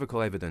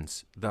 unequivocal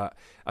evidence that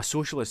a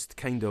socialist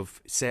kind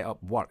of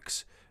setup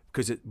works,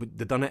 because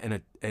they've done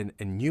it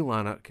in New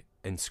Lanark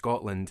in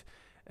Scotland,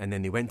 and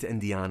then they went to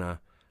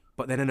Indiana,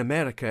 but then in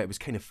America it was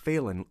kind of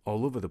failing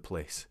all over the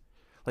place.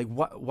 Like,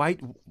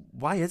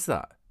 why is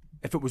that?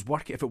 If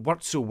it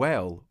worked so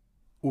well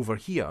over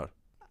here.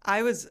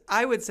 I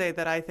would say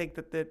that I think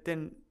that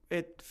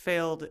it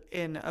failed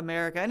in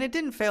America, and it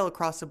didn't fail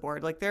across the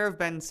board. Like, there have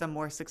been some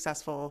more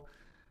successful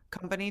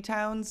company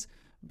towns,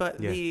 but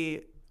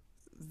the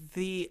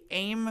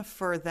aim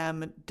for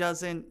them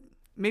doesn't.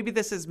 Maybe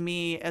this is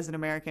me as an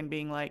American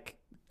being like,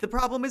 the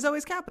problem is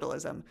always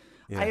capitalism.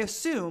 Yeah. I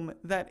assume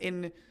that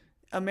in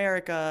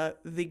America,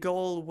 the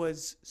goal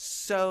was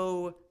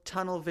so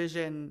tunnel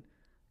vision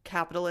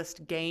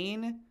capitalist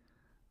gain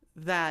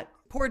that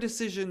poor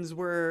decisions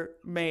were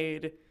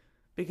made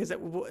because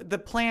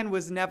the plan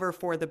was never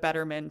for the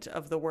betterment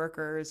of the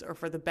workers or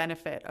for the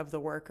benefit of the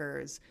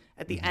workers.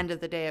 At the end of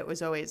the day, it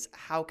was always,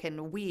 how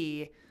can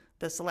we,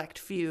 the select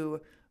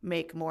few,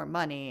 make more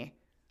money?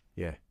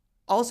 Yeah.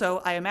 Also,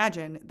 I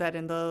imagine that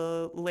in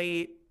the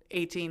late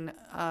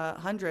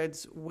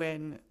 1800s,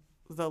 when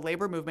the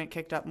labor movement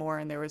kicked up more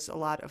and there was a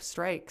lot of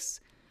strikes,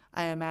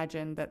 I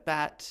imagine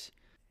that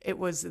it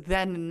was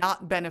then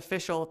not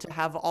beneficial to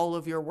have all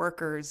of your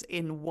workers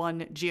in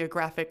one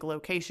geographic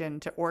location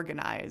to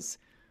organize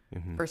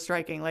for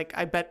striking. Like,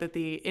 I bet that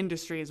the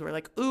industries were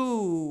like,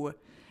 ooh,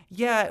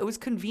 yeah, it was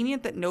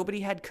convenient that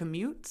nobody had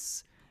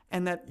commutes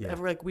and that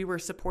like we were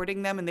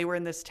supporting them and they were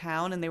in this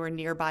town and they were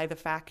nearby the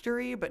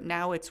factory, but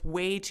now it's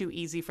way too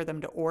easy for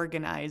them to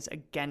organize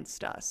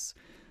against us.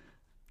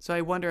 So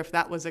I wonder if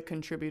that was a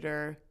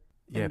contributor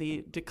in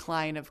the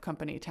decline of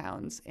company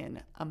towns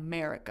in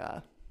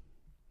America.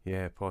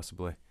 Yeah,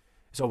 possibly.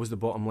 It's always the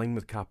bottom line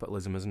with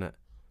capitalism, isn't it?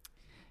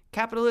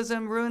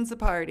 Capitalism ruins the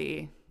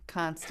party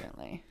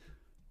constantly.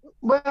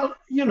 Well,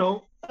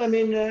 I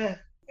mean,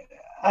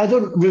 I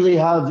don't really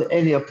have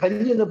any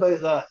opinion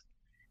about that,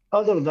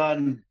 other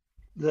than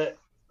that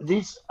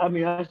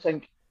I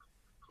think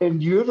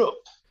in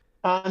Europe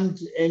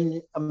and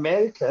in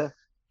America,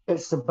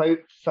 it's about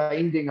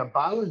finding a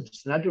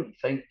balance. And I don't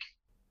think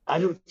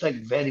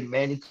very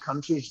many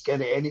countries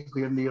get it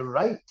anywhere near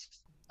right.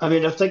 I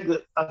mean, I think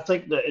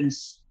that in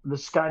the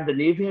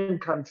Scandinavian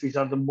countries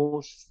are the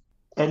most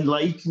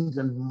enlightened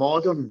and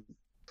modern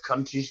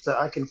countries that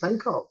I can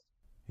think of.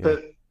 Yeah.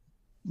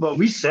 But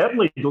we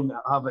certainly don't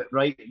have it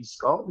right in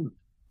Scotland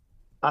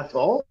at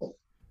all.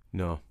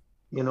 No.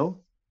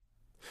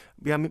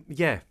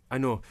 Yeah, I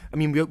know. I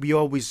mean, we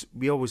always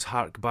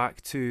hark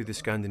back to the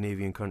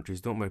Scandinavian countries,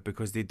 don't we?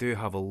 Because they do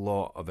have a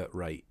lot of it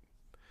right.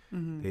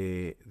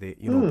 They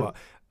but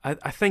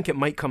I think it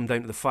might come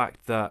down to the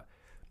fact that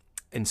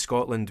in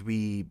Scotland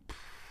we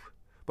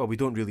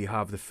don't really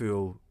have the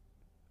full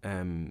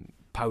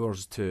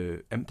powers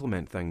to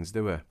implement things,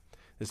 do we?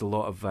 There's a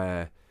lot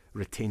of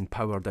retained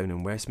power down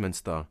in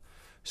Westminster,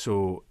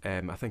 so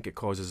I think it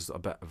causes a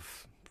bit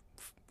of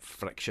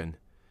friction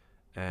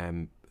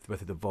with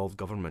the devolved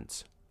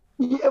governments.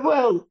 Yeah,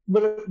 well,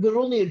 we're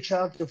only in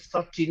charge of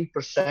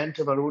 13%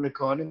 of our own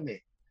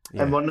economy,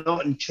 and we're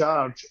not in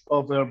charge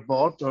of our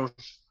borders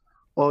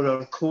or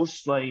our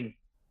coastline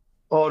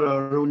or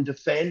our own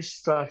defence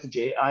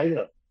strategy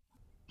either.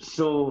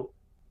 So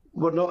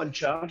we're not in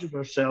charge of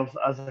ourselves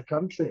as a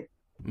country.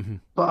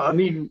 But I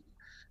mean,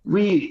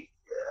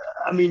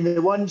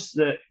 the ones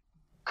that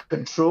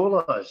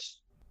control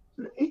us,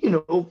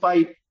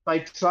 by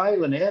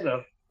trial and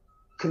error,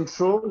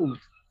 controlled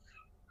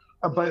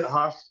about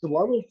half the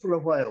world for a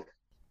while,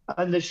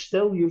 and they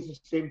still use the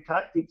same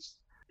tactics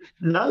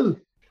now.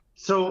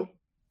 So,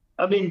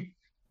 I mean,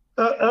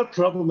 our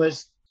problem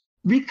is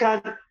we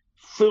can't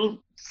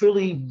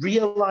fully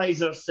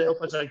realise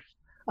ourselves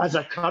as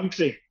a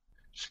country.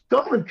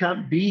 Scotland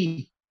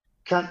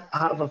can't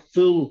have a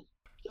full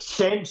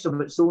sense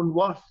of its own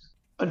worth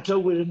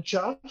until we're in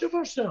charge of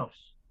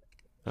ourselves.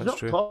 That's it's not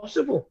true.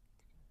 Possible.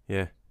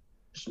 Yeah.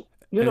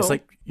 It's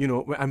like,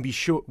 and we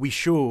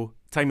show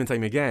time and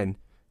time again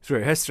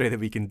throughout history that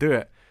we can do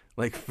it.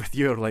 like with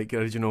your like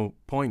original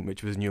point,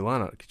 which was New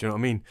Lanark. Do you know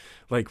what I mean?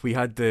 Like we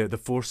had the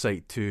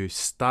foresight to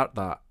start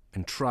that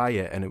and try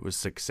it, and it was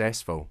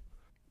successful.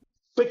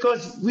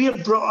 Because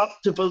we're brought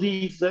up to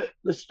believe that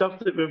the stuff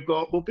that we've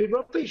got will be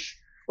rubbish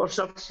or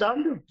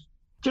substandard.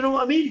 Do you know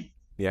what I mean?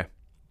 Yeah.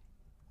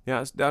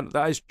 Yeah,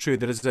 that is true.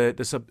 There is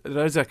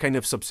a kind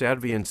of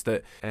subservience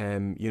that,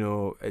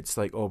 it's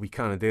like, oh, we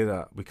can't do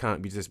that. We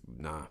can't. We just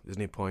there's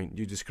no point.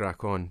 You just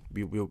crack on.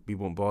 We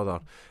won't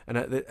bother.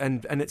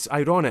 And it's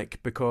ironic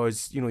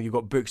because you've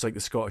got books like the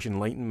Scottish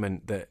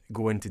Enlightenment that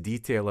go into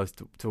detail as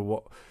to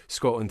what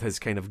Scotland has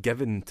kind of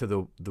given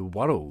to the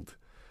world,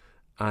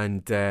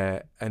 and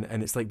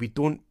it's like we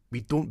don't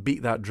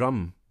beat that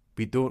drum.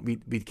 We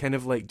kind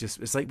of like just,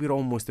 it's like we're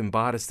almost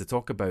embarrassed to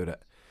talk about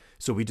it,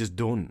 so we just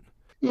don't.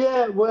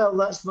 Yeah, well,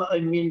 that's what I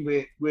mean.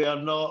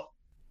 We're not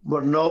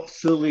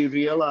fully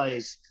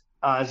realised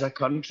as a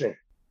country.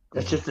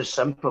 It's just as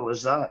simple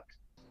as that.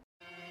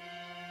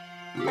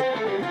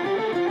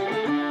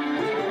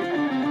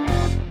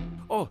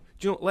 Oh,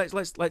 do you know?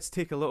 Let's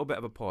take a little bit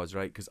of a pause,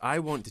 right? Because I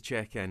want to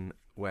check in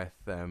with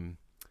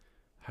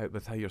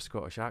how your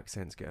Scottish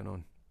accent's getting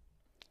on.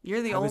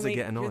 You're the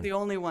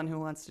only one who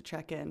wants to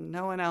check in.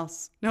 No one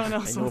else. I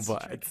know,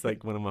 but it's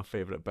like one of my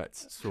favourite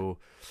bits. So,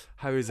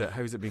 how's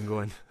it been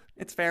going?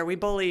 It's fair. We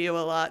bully you a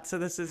lot, so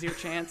this is your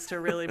chance to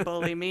really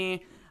bully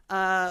me.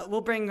 We'll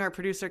bring our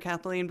producer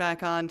Kathleen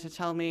back on to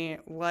tell me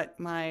what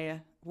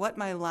my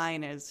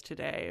line is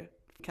today.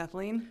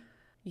 Kathleen?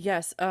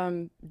 Yes.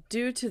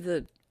 Due to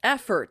the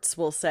efforts,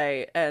 we'll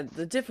say, and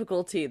the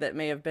difficulty that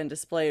may have been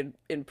displayed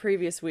in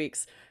previous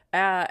weeks,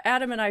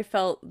 Adam and I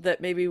felt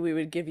that maybe we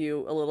would give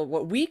you a little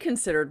what we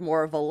considered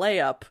more of a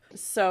layup.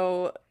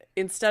 So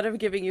instead of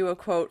giving you a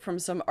quote from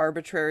some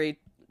arbitrary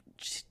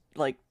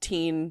like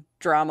teen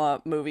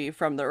drama movie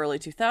from the early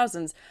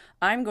 2000s,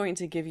 I'm going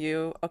to give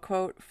you a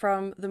quote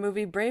from the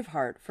movie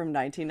Braveheart from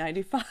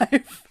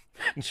 1995.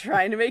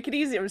 Trying to make it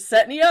easy. I'm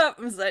setting you up.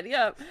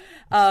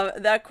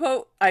 That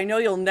quote, I know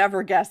you'll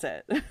never guess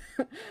it,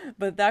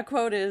 but that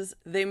quote is,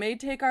 "They may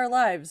take our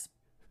lives,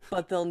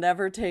 but they'll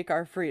never take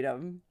our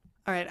freedom."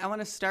 All right, I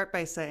want to start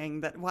by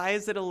saying that why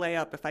is it a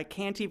layup if I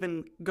can't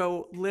even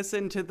go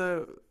listen to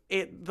the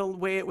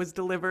way it was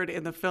delivered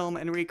in the film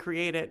and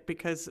recreate it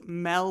because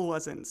Mel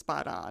wasn't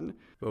spot on?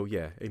 Well,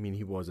 yeah, I mean,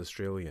 he was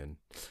Australian,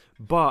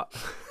 but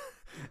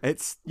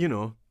it's,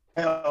 on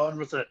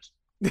with it.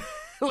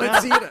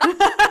 Let's hear it.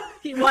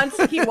 He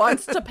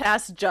wants to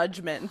pass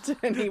judgment,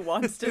 and he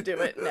wants to do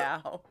it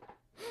now.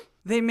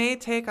 They may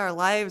take our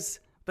lives,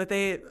 but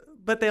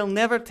they'll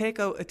never take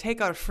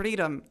our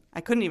freedom.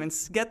 I couldn't even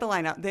get the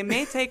line out. They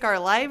may take our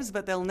lives,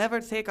 but they'll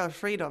never take our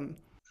freedom.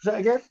 Is that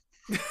again?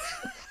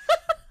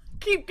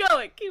 Keep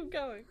going.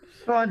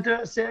 Go on,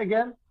 say it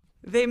again.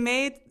 They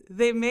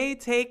may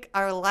take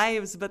our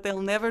lives, but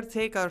they'll never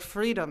take our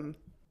freedom.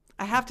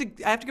 I have to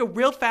go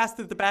real fast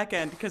at the back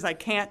end because I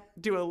can't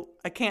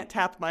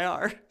tap my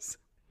R's.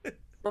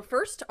 The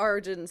first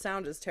R didn't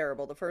sound as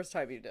terrible the first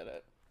time you did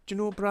it. Do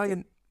you know,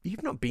 Brian,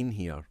 you've not been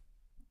here.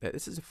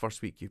 This is the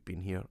first week you've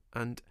been here,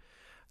 and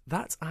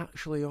that's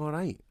actually all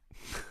right.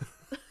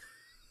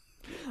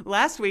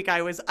 Last week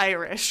I was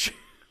Irish.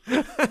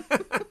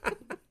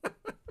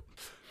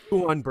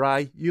 Go on,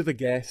 Bri, you're the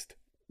guest.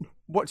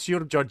 What's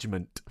your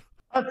judgment?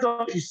 I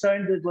thought you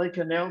sounded like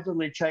an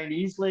elderly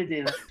Chinese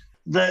lady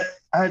that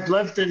had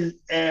lived in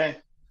a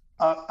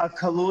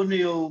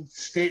colonial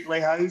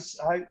stately house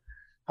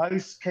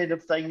kind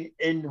of thing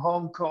in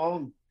Hong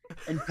Kong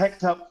and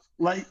picked up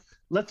like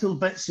little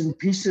bits and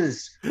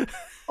pieces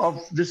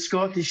of the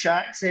Scottish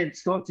accent,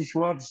 Scottish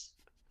words,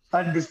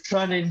 and was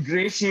trying to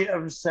ingratiate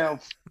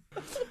herself.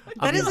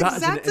 That is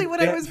exactly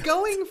what I was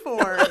going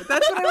for.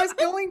 That's what I was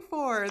going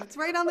for. It's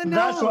right on the nose.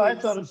 That's what I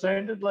thought it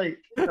sounded like.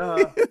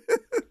 That's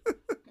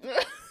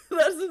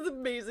an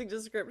amazing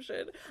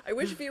description. I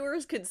wish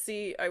listeners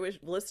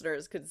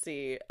could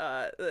see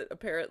that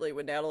apparently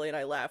when Natalie and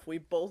I laugh, we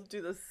both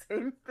do the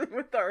same thing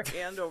with our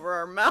hand over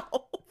our mouth.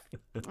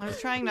 I was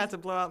trying not to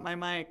blow out my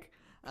mic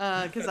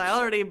because I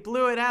already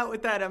blew it out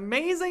with that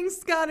amazing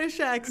Scottish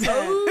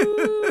accent.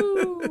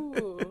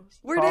 Ooh.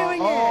 We're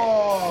doing it.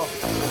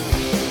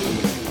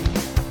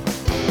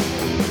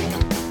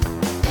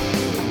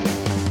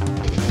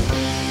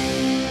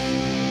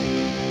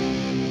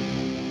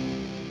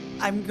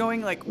 I'm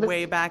going like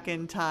way back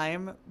in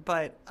time,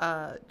 but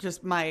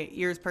just my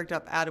ears perked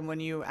up, Adam, when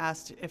you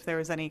asked if there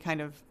was any kind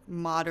of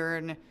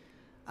modern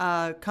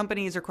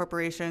companies or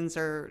corporations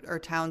or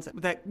towns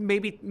that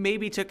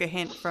maybe took a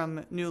hint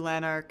from New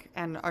Lanark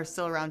and are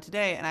still around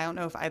today. And I don't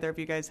know if either of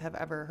you guys have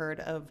ever heard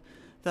of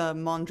the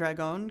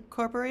Mondragon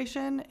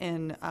Corporation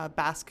in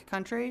Basque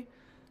Country.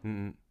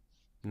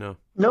 No.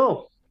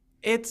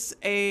 It's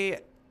I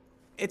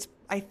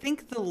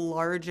think the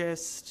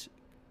largest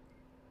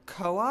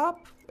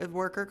co-op,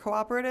 worker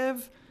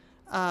cooperative,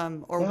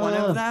 or one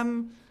of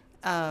them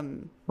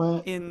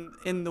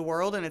in the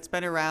world, and it's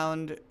been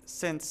around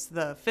since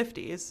the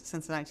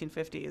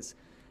 1950s,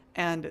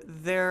 and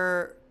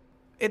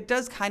it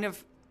does kind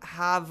of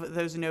have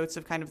those notes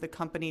of kind of the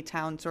company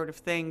town sort of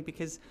thing,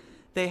 because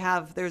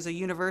there's a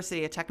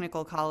university, a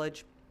technical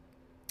college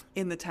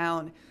in the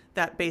town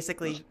that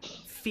basically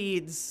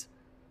feeds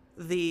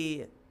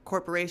the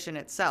corporation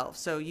itself.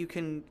 So you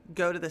can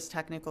go to this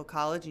technical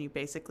college and you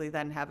basically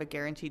then have a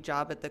guaranteed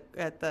job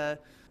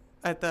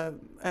at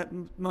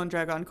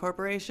Mondragon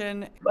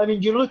Corporation. I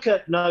mean, you look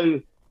at now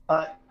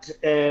at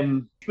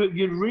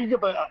you read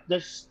about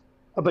this,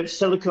 about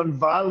Silicon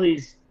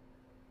Valley's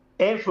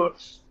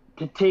efforts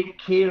to take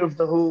care of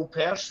the whole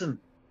person,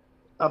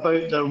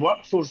 about their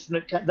workforce,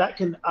 and that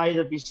can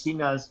either be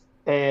seen as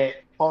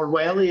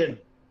Orwellian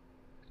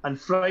and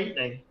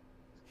frightening,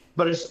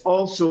 but it's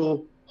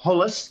also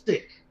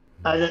holistic,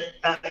 and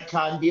it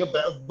can be a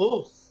bit of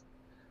both.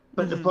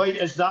 But the point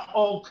is that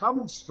all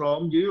comes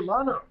from New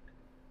Lanark.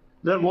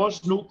 There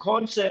was no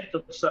concept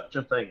of such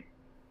a thing,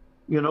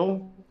 you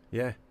know?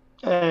 Yeah.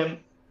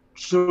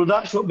 So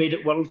that's what made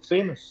it world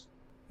famous.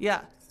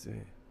 Yeah.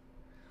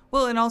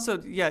 Well, and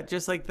also, yeah,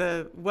 just like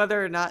the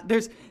whether or not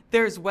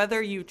there's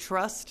whether you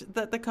trust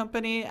that the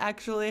company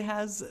actually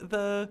has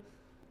the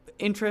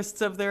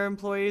interests of their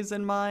employees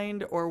in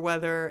mind, or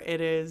whether it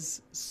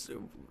is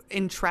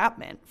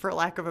entrapment, for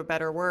lack of a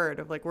better word,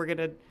 of like,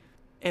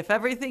 if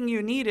everything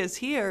you need is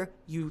here,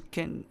 you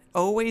can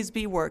always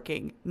be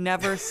working,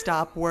 never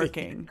stop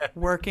working,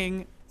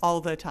 working all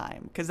the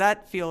time. Because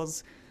that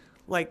feels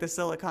like the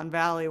Silicon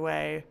Valley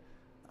way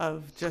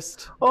of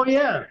just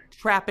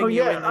trapping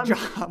you in the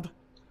job.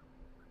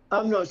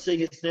 I'm not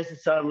saying it's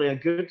necessarily a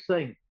good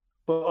thing,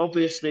 but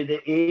obviously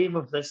the aim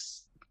of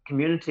this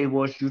community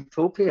was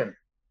utopian.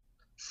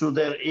 So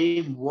their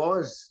aim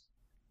was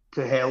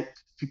to help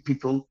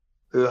people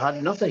who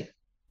had nothing,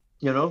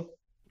 you know?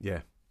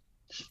 Yeah.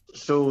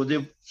 So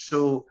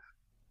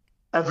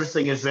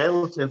everything is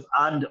relative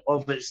and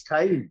of its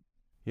time.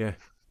 Yeah.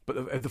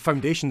 But the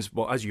foundations,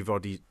 well, as you've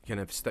already kind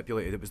of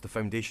stipulated, it was the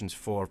foundations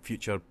for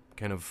future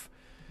kind of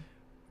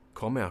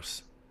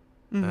commerce,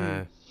 which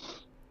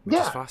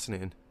is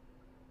fascinating.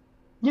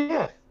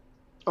 Yeah.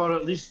 Or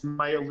at least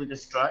mildly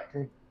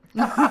distracting.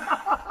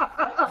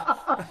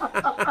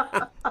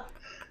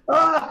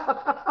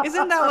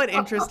 Isn't that what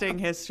interesting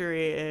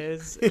history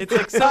is? It's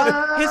like, so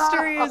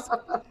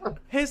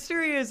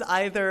history is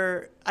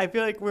either, I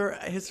feel like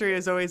history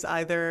is always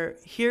either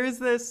here's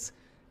this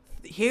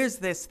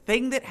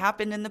thing that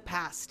happened in the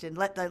past and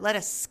let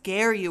us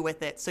scare you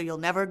with it so you'll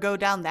never go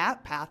down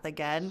that path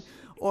again,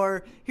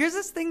 or here's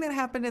this thing that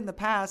happened in the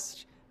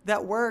past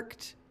that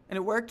worked and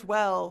it worked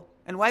well,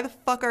 and why the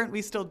fuck aren't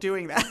we still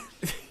doing that?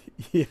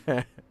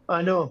 Yeah.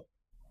 I know.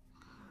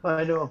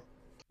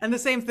 And the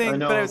same thing,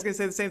 but I was going to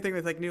say the same thing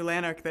with like New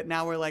Lanark, that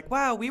now we're like,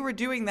 wow, we were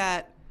doing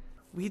that.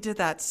 We did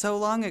that so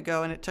long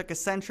ago, and it took a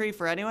century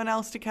for anyone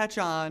else to catch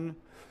on.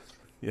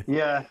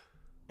 Yeah.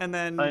 And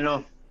then I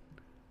know.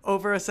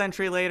 Over a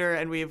century later,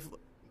 and we've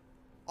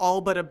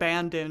all but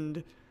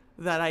abandoned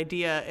that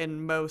idea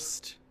in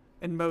most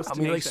nations.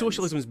 Like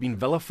socialism's been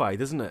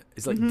vilified, isn't it?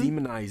 It's like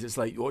demonized. It's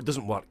like, it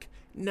doesn't work.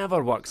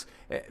 Never works.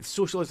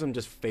 Socialism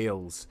just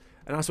fails.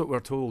 And that's what we're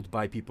told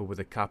by people with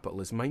a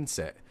capitalist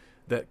mindset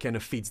that kind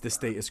of feeds the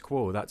status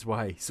quo. That's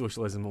why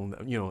socialism,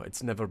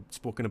 it's never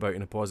spoken about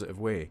in a positive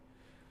way.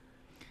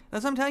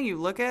 That's what I'm telling you.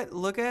 Look at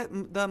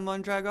the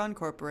Mondragon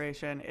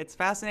Corporation. It's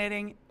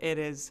fascinating. It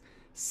is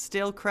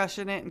still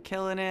crushing it and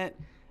killing it.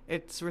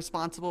 It's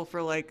responsible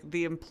for like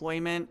the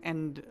employment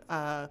and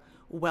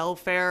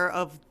welfare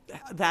of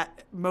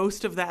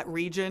most of that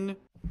region.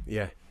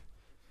 Yeah.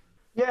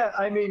 Yeah,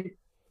 I mean,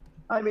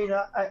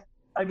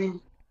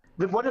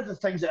 one of the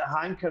things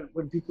that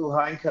when people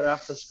hanker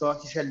after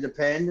Scottish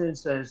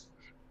independence is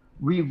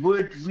we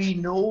would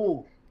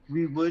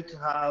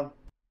have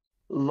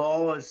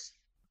laws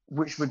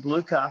which would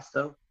look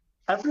after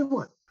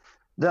everyone,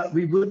 that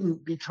we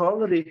wouldn't be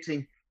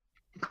tolerating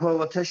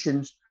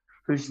politicians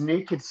whose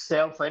naked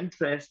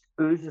self-interest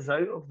oozes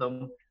out of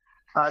them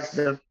as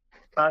they're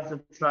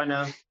trying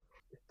to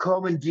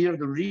commandeer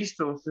the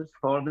resources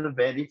for the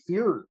very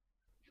few.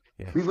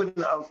 Yeah. We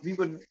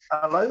wouldn't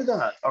allow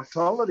that or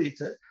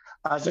tolerate it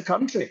as a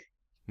country.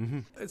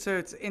 Mm-hmm. So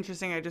it's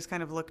interesting. I just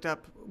kind of looked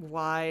up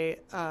why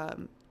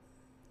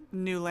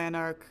New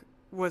Lanark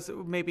was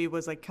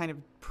like kind of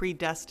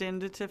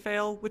predestined to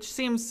fail, which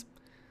seems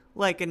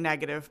like a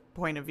negative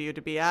point of view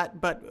to be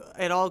at, but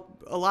a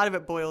lot of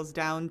it boils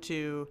down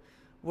to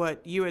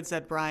what you had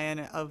said, Brian,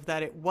 of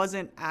that it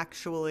wasn't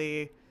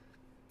actually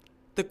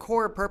the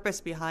core purpose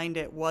behind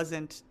it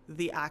wasn't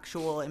the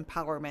actual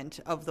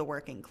empowerment of the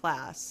working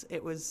class.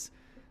 It was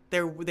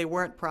they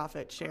weren't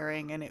profit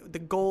sharing, and the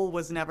goal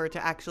was never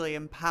to actually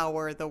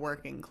empower the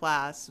working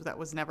class. That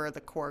was never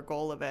the core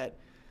goal of it.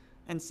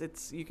 And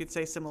you could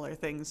say similar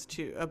things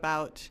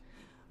about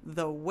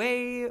the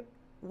way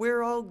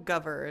we're all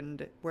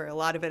governed, where a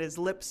lot of it is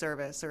lip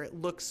service, or it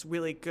looks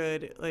really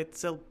good.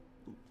 It's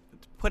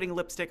putting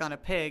lipstick on a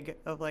pig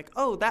of like,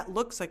 oh, that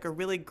looks like a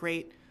really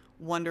great,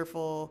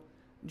 wonderful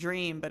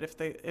dream, but if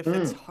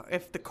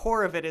the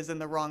core of it is in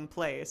the wrong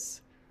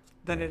place,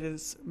 then it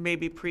is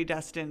maybe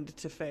predestined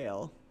to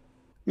fail.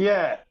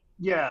 Yeah.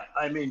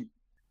 I mean,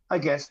 I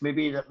guess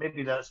maybe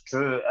that's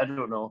true. I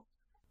don't know.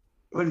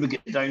 when we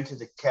get down to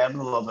the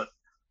kernel of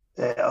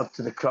it, up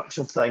to the crux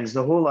of things,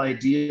 the whole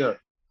idea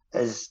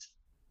is,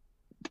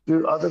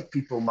 do other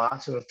people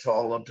matter at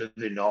all, or do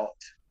they not?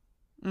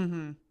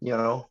 Mm-hmm. You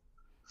know,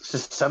 it's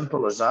as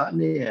simple as that in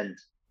the end.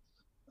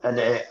 And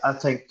I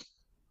think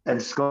in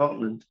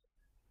Scotland,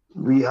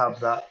 we have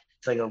that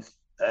thing of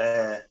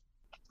a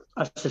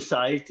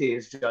society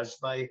is judged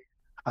by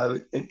how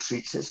it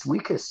treats its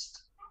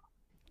weakest.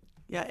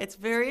 Yeah, it's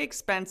very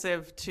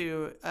expensive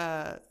to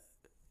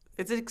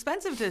it's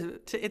expensive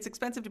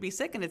to be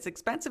sick, and it's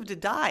expensive to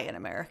die in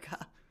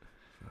America.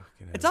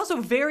 It's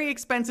also very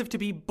expensive to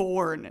be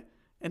born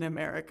in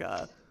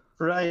America.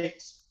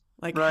 Right.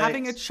 Like right.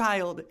 having a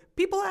child.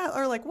 People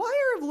are like, why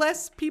are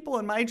less people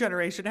in my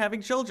generation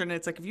having children? And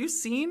it's like, have you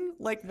seen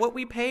like what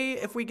we pay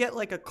if we get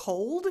like a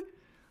cold?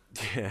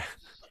 Yeah.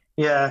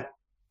 Yeah.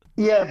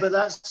 Yeah, but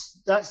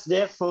that's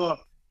therefore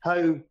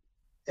how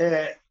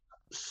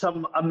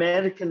some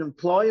American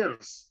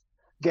employers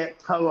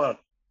get power.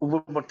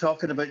 We're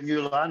talking about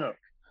New Lanark.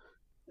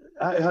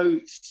 How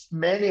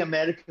many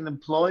American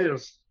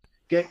employers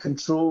get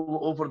control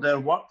over their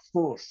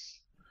workforce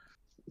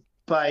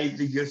by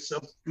the use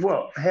of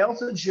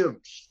health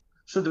insurance,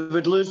 so they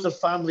would lose their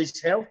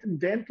family's health and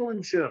dental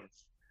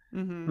insurance.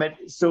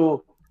 Mm-hmm.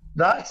 So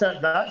that's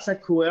a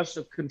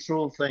coercive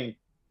control thing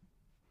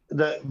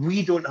that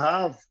we don't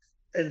have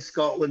in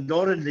Scotland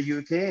nor in the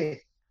UK.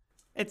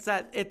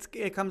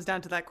 It comes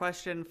down to that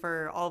question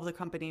for all of the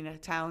company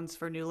towns,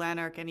 for New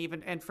Lanark,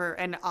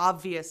 and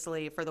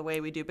obviously for the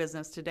way we do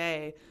business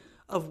today,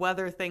 of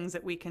whether things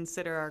that we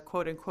consider are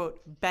quote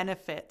unquote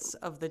benefits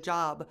of the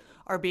job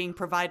are being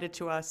provided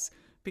to us.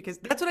 Because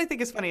that's what I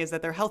think is funny, is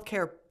that they're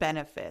healthcare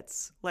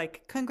benefits.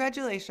 Like,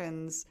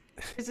 congratulations,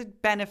 here's a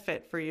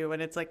benefit for you.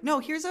 And it's like, no,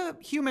 here's a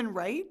human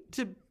right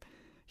to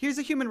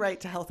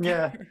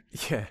healthcare.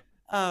 Yeah.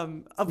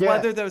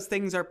 Whether those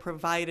things are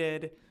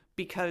provided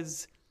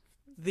because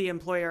the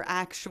employer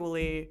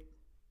actually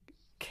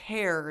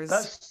cares.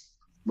 That's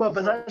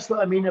what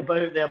I mean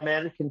about the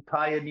American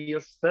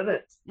pioneer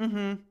spirit.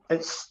 Mm-hmm.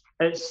 It's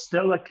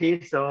still a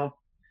case of,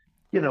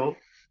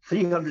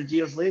 300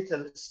 years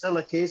later, it's still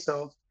a case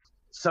of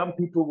some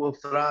people will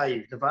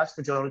thrive, the vast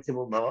majority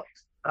will not,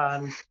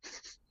 and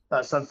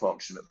that's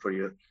unfortunate for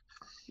you.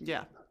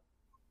 Yeah.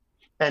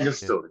 End of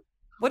story.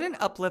 What an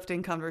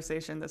uplifting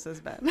conversation this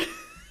has been.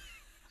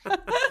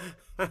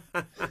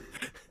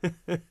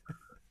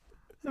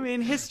 I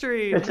mean,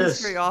 history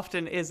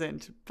often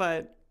isn't,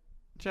 but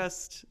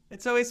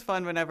it's always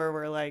fun whenever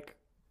we're like,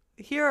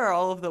 here are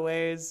all of the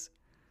ways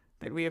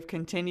that we have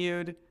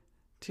continued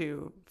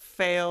to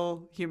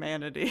fail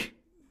humanity.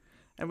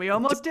 And we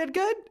almost did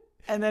good,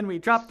 and then we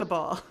dropped the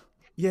ball.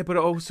 Yeah, but it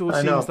also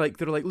seems like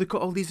they're like, look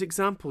at all these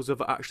examples of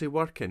it actually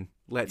working.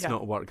 Let's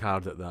not work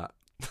hard at that.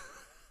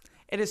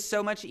 It is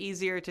so much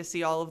easier to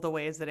see all of the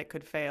ways that it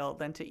could fail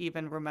than to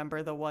even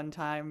remember the one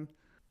time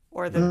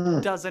or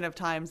the dozen of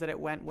times that it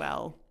went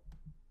well.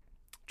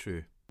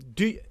 True.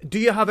 Do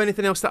you have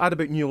anything else to add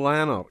about New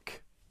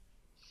Lanark?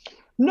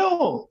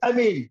 No, I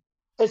mean,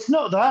 it's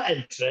not that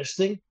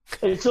interesting.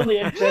 It's only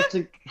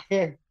interesting.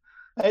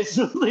 It's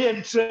only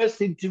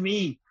interesting to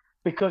me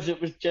because it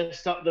was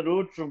just up the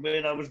road from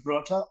where I was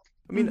brought up.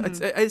 I mean,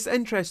 it's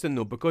interesting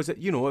though, because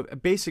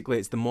basically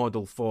it's the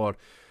model for,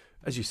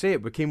 as you say,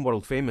 it became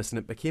world famous and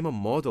it became a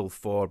model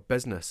for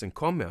business and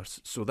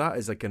commerce. So that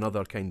is like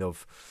another kind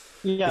of,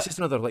 it's just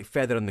another like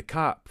feather in the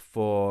cap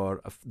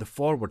for the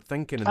forward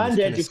thinking and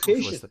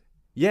education.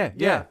 Yeah,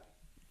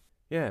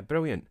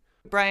 brilliant.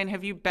 Brian,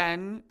 have you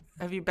been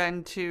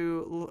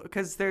to,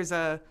 because there's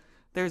a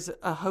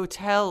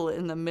hotel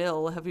in the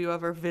Mill. Have you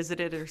ever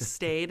visited or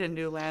stayed in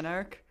New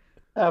Lanark?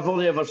 I've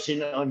only ever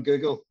seen it on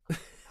Google.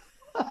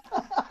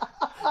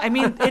 I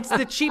mean, it's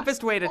the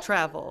cheapest way to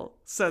travel,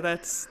 so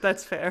that's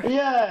fair.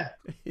 Yeah,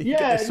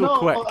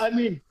 quick. I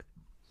mean,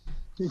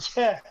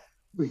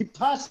 we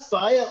pass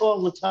by it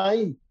all the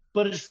time,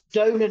 but it's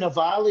down in a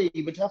valley.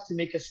 You would have to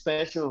make a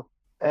special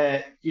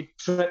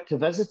trip to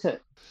visit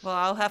it. Well,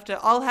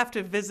 I'll have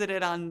to visit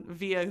it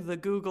via the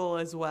Google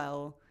as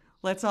well.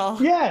 Let's all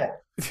take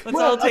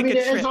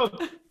a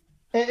trip.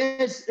 It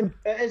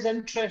is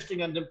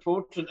interesting and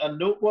important and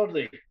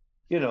noteworthy,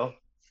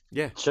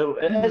 Yeah. So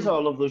it is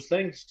all of those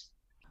things.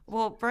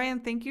 Well,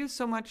 Brian, thank you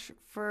so much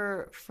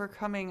for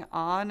coming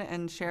on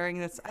and sharing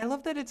this. I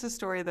love that it's a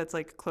story that's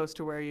like close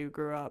to where you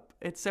grew up.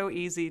 It's so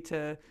easy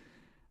to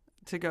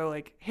go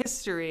like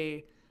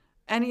history,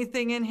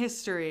 anything in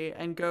history,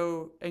 and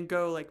go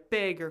like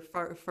big or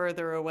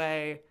further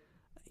away,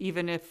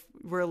 even if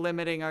we're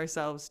limiting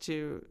ourselves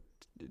to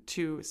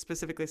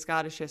specifically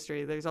Scottish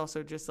history. There's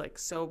also just like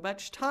so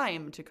much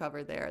time to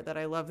cover there that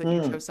I love that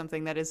you chose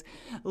something that is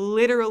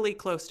literally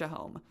close to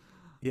home.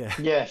 Yeah.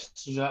 Yes,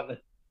 exactly.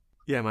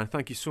 Yeah, man.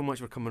 Thank you so much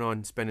for coming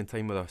on, spending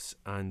time with us,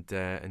 and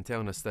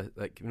telling us that,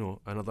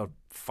 another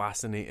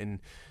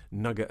fascinating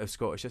nugget of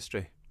Scottish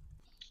history.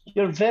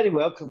 You're very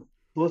welcome,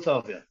 both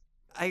of you.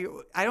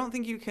 I don't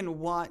think you can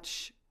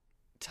watch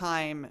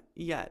time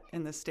yet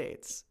in the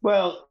States.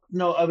 Well,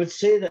 no, I would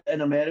say that in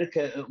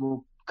America it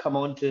will come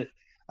on to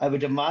I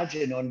would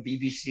imagine on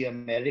BBC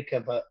America,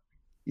 but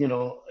you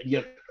know,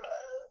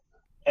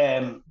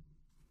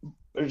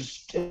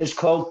 it's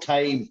called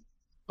Time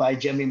by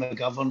Jimmy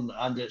McGovern,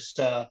 and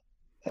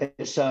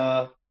it's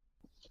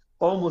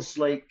almost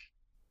like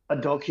a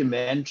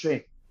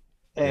documentary,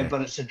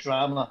 but it's a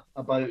drama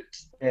about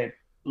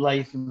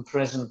life in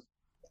prison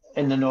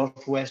in the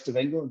northwest of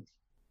England.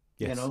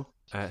 Yes. You know,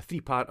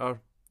 3-parter,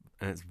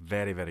 and it's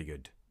very, very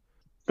good.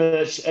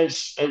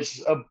 It's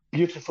a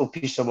beautiful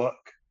piece of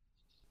work.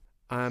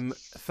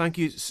 Thank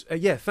you.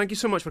 Thank you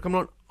so much for coming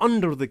on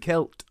Under the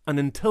Kilt. And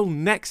until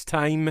next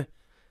time.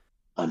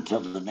 Until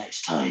the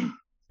next time,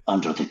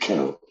 Under the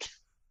Kilt,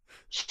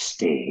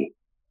 stay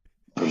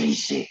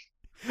breezy.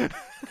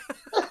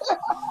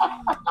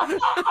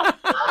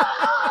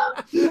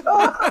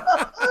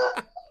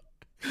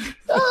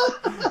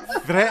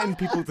 Threaten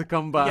people to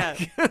come back.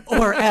 Yeah.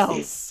 Or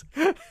else.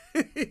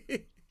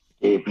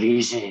 Stay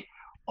breezy,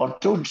 or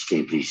don't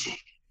stay breezy,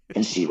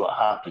 and see what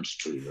happens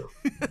to you.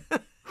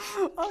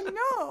 Oh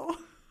no.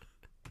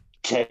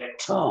 Tech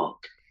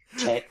talk.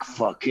 Tech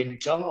fucking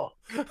talk.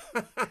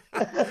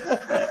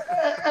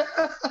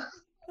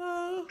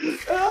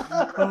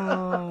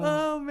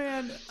 Oh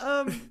man.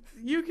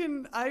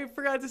 I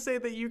forgot to say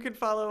that you can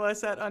follow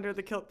us at Under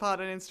the Kilt Pod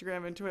on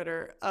Instagram and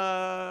Twitter.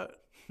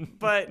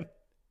 But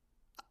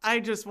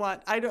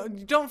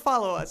don't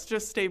follow us,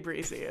 just stay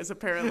breezy is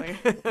apparently.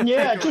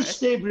 Yeah, just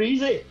stay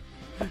breezy.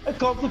 How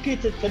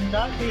complicated can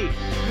that be?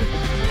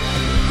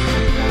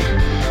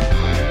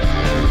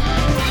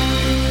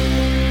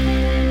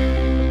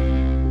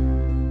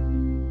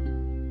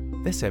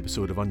 This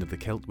episode of Under the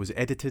Kilt was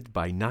edited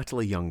by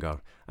Natalie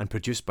Younger and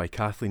produced by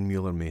Kathleen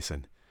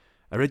Mueller-Mason.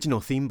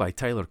 Original theme by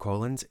Tyler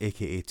Collins,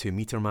 aka 2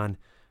 Meter Man.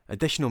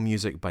 Additional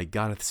music by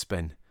Gareth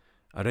Spin.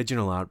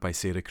 Original art by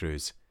Sarah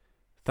Cruz.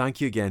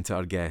 Thank you again to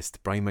our guest,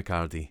 Brian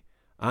McCarty,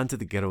 and to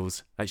the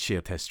girls at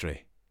Shared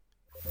History.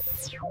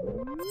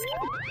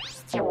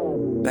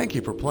 Thank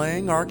you for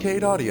playing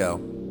Arcade Audio.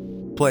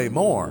 Play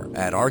more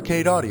at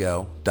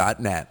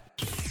arcadeaudio.net.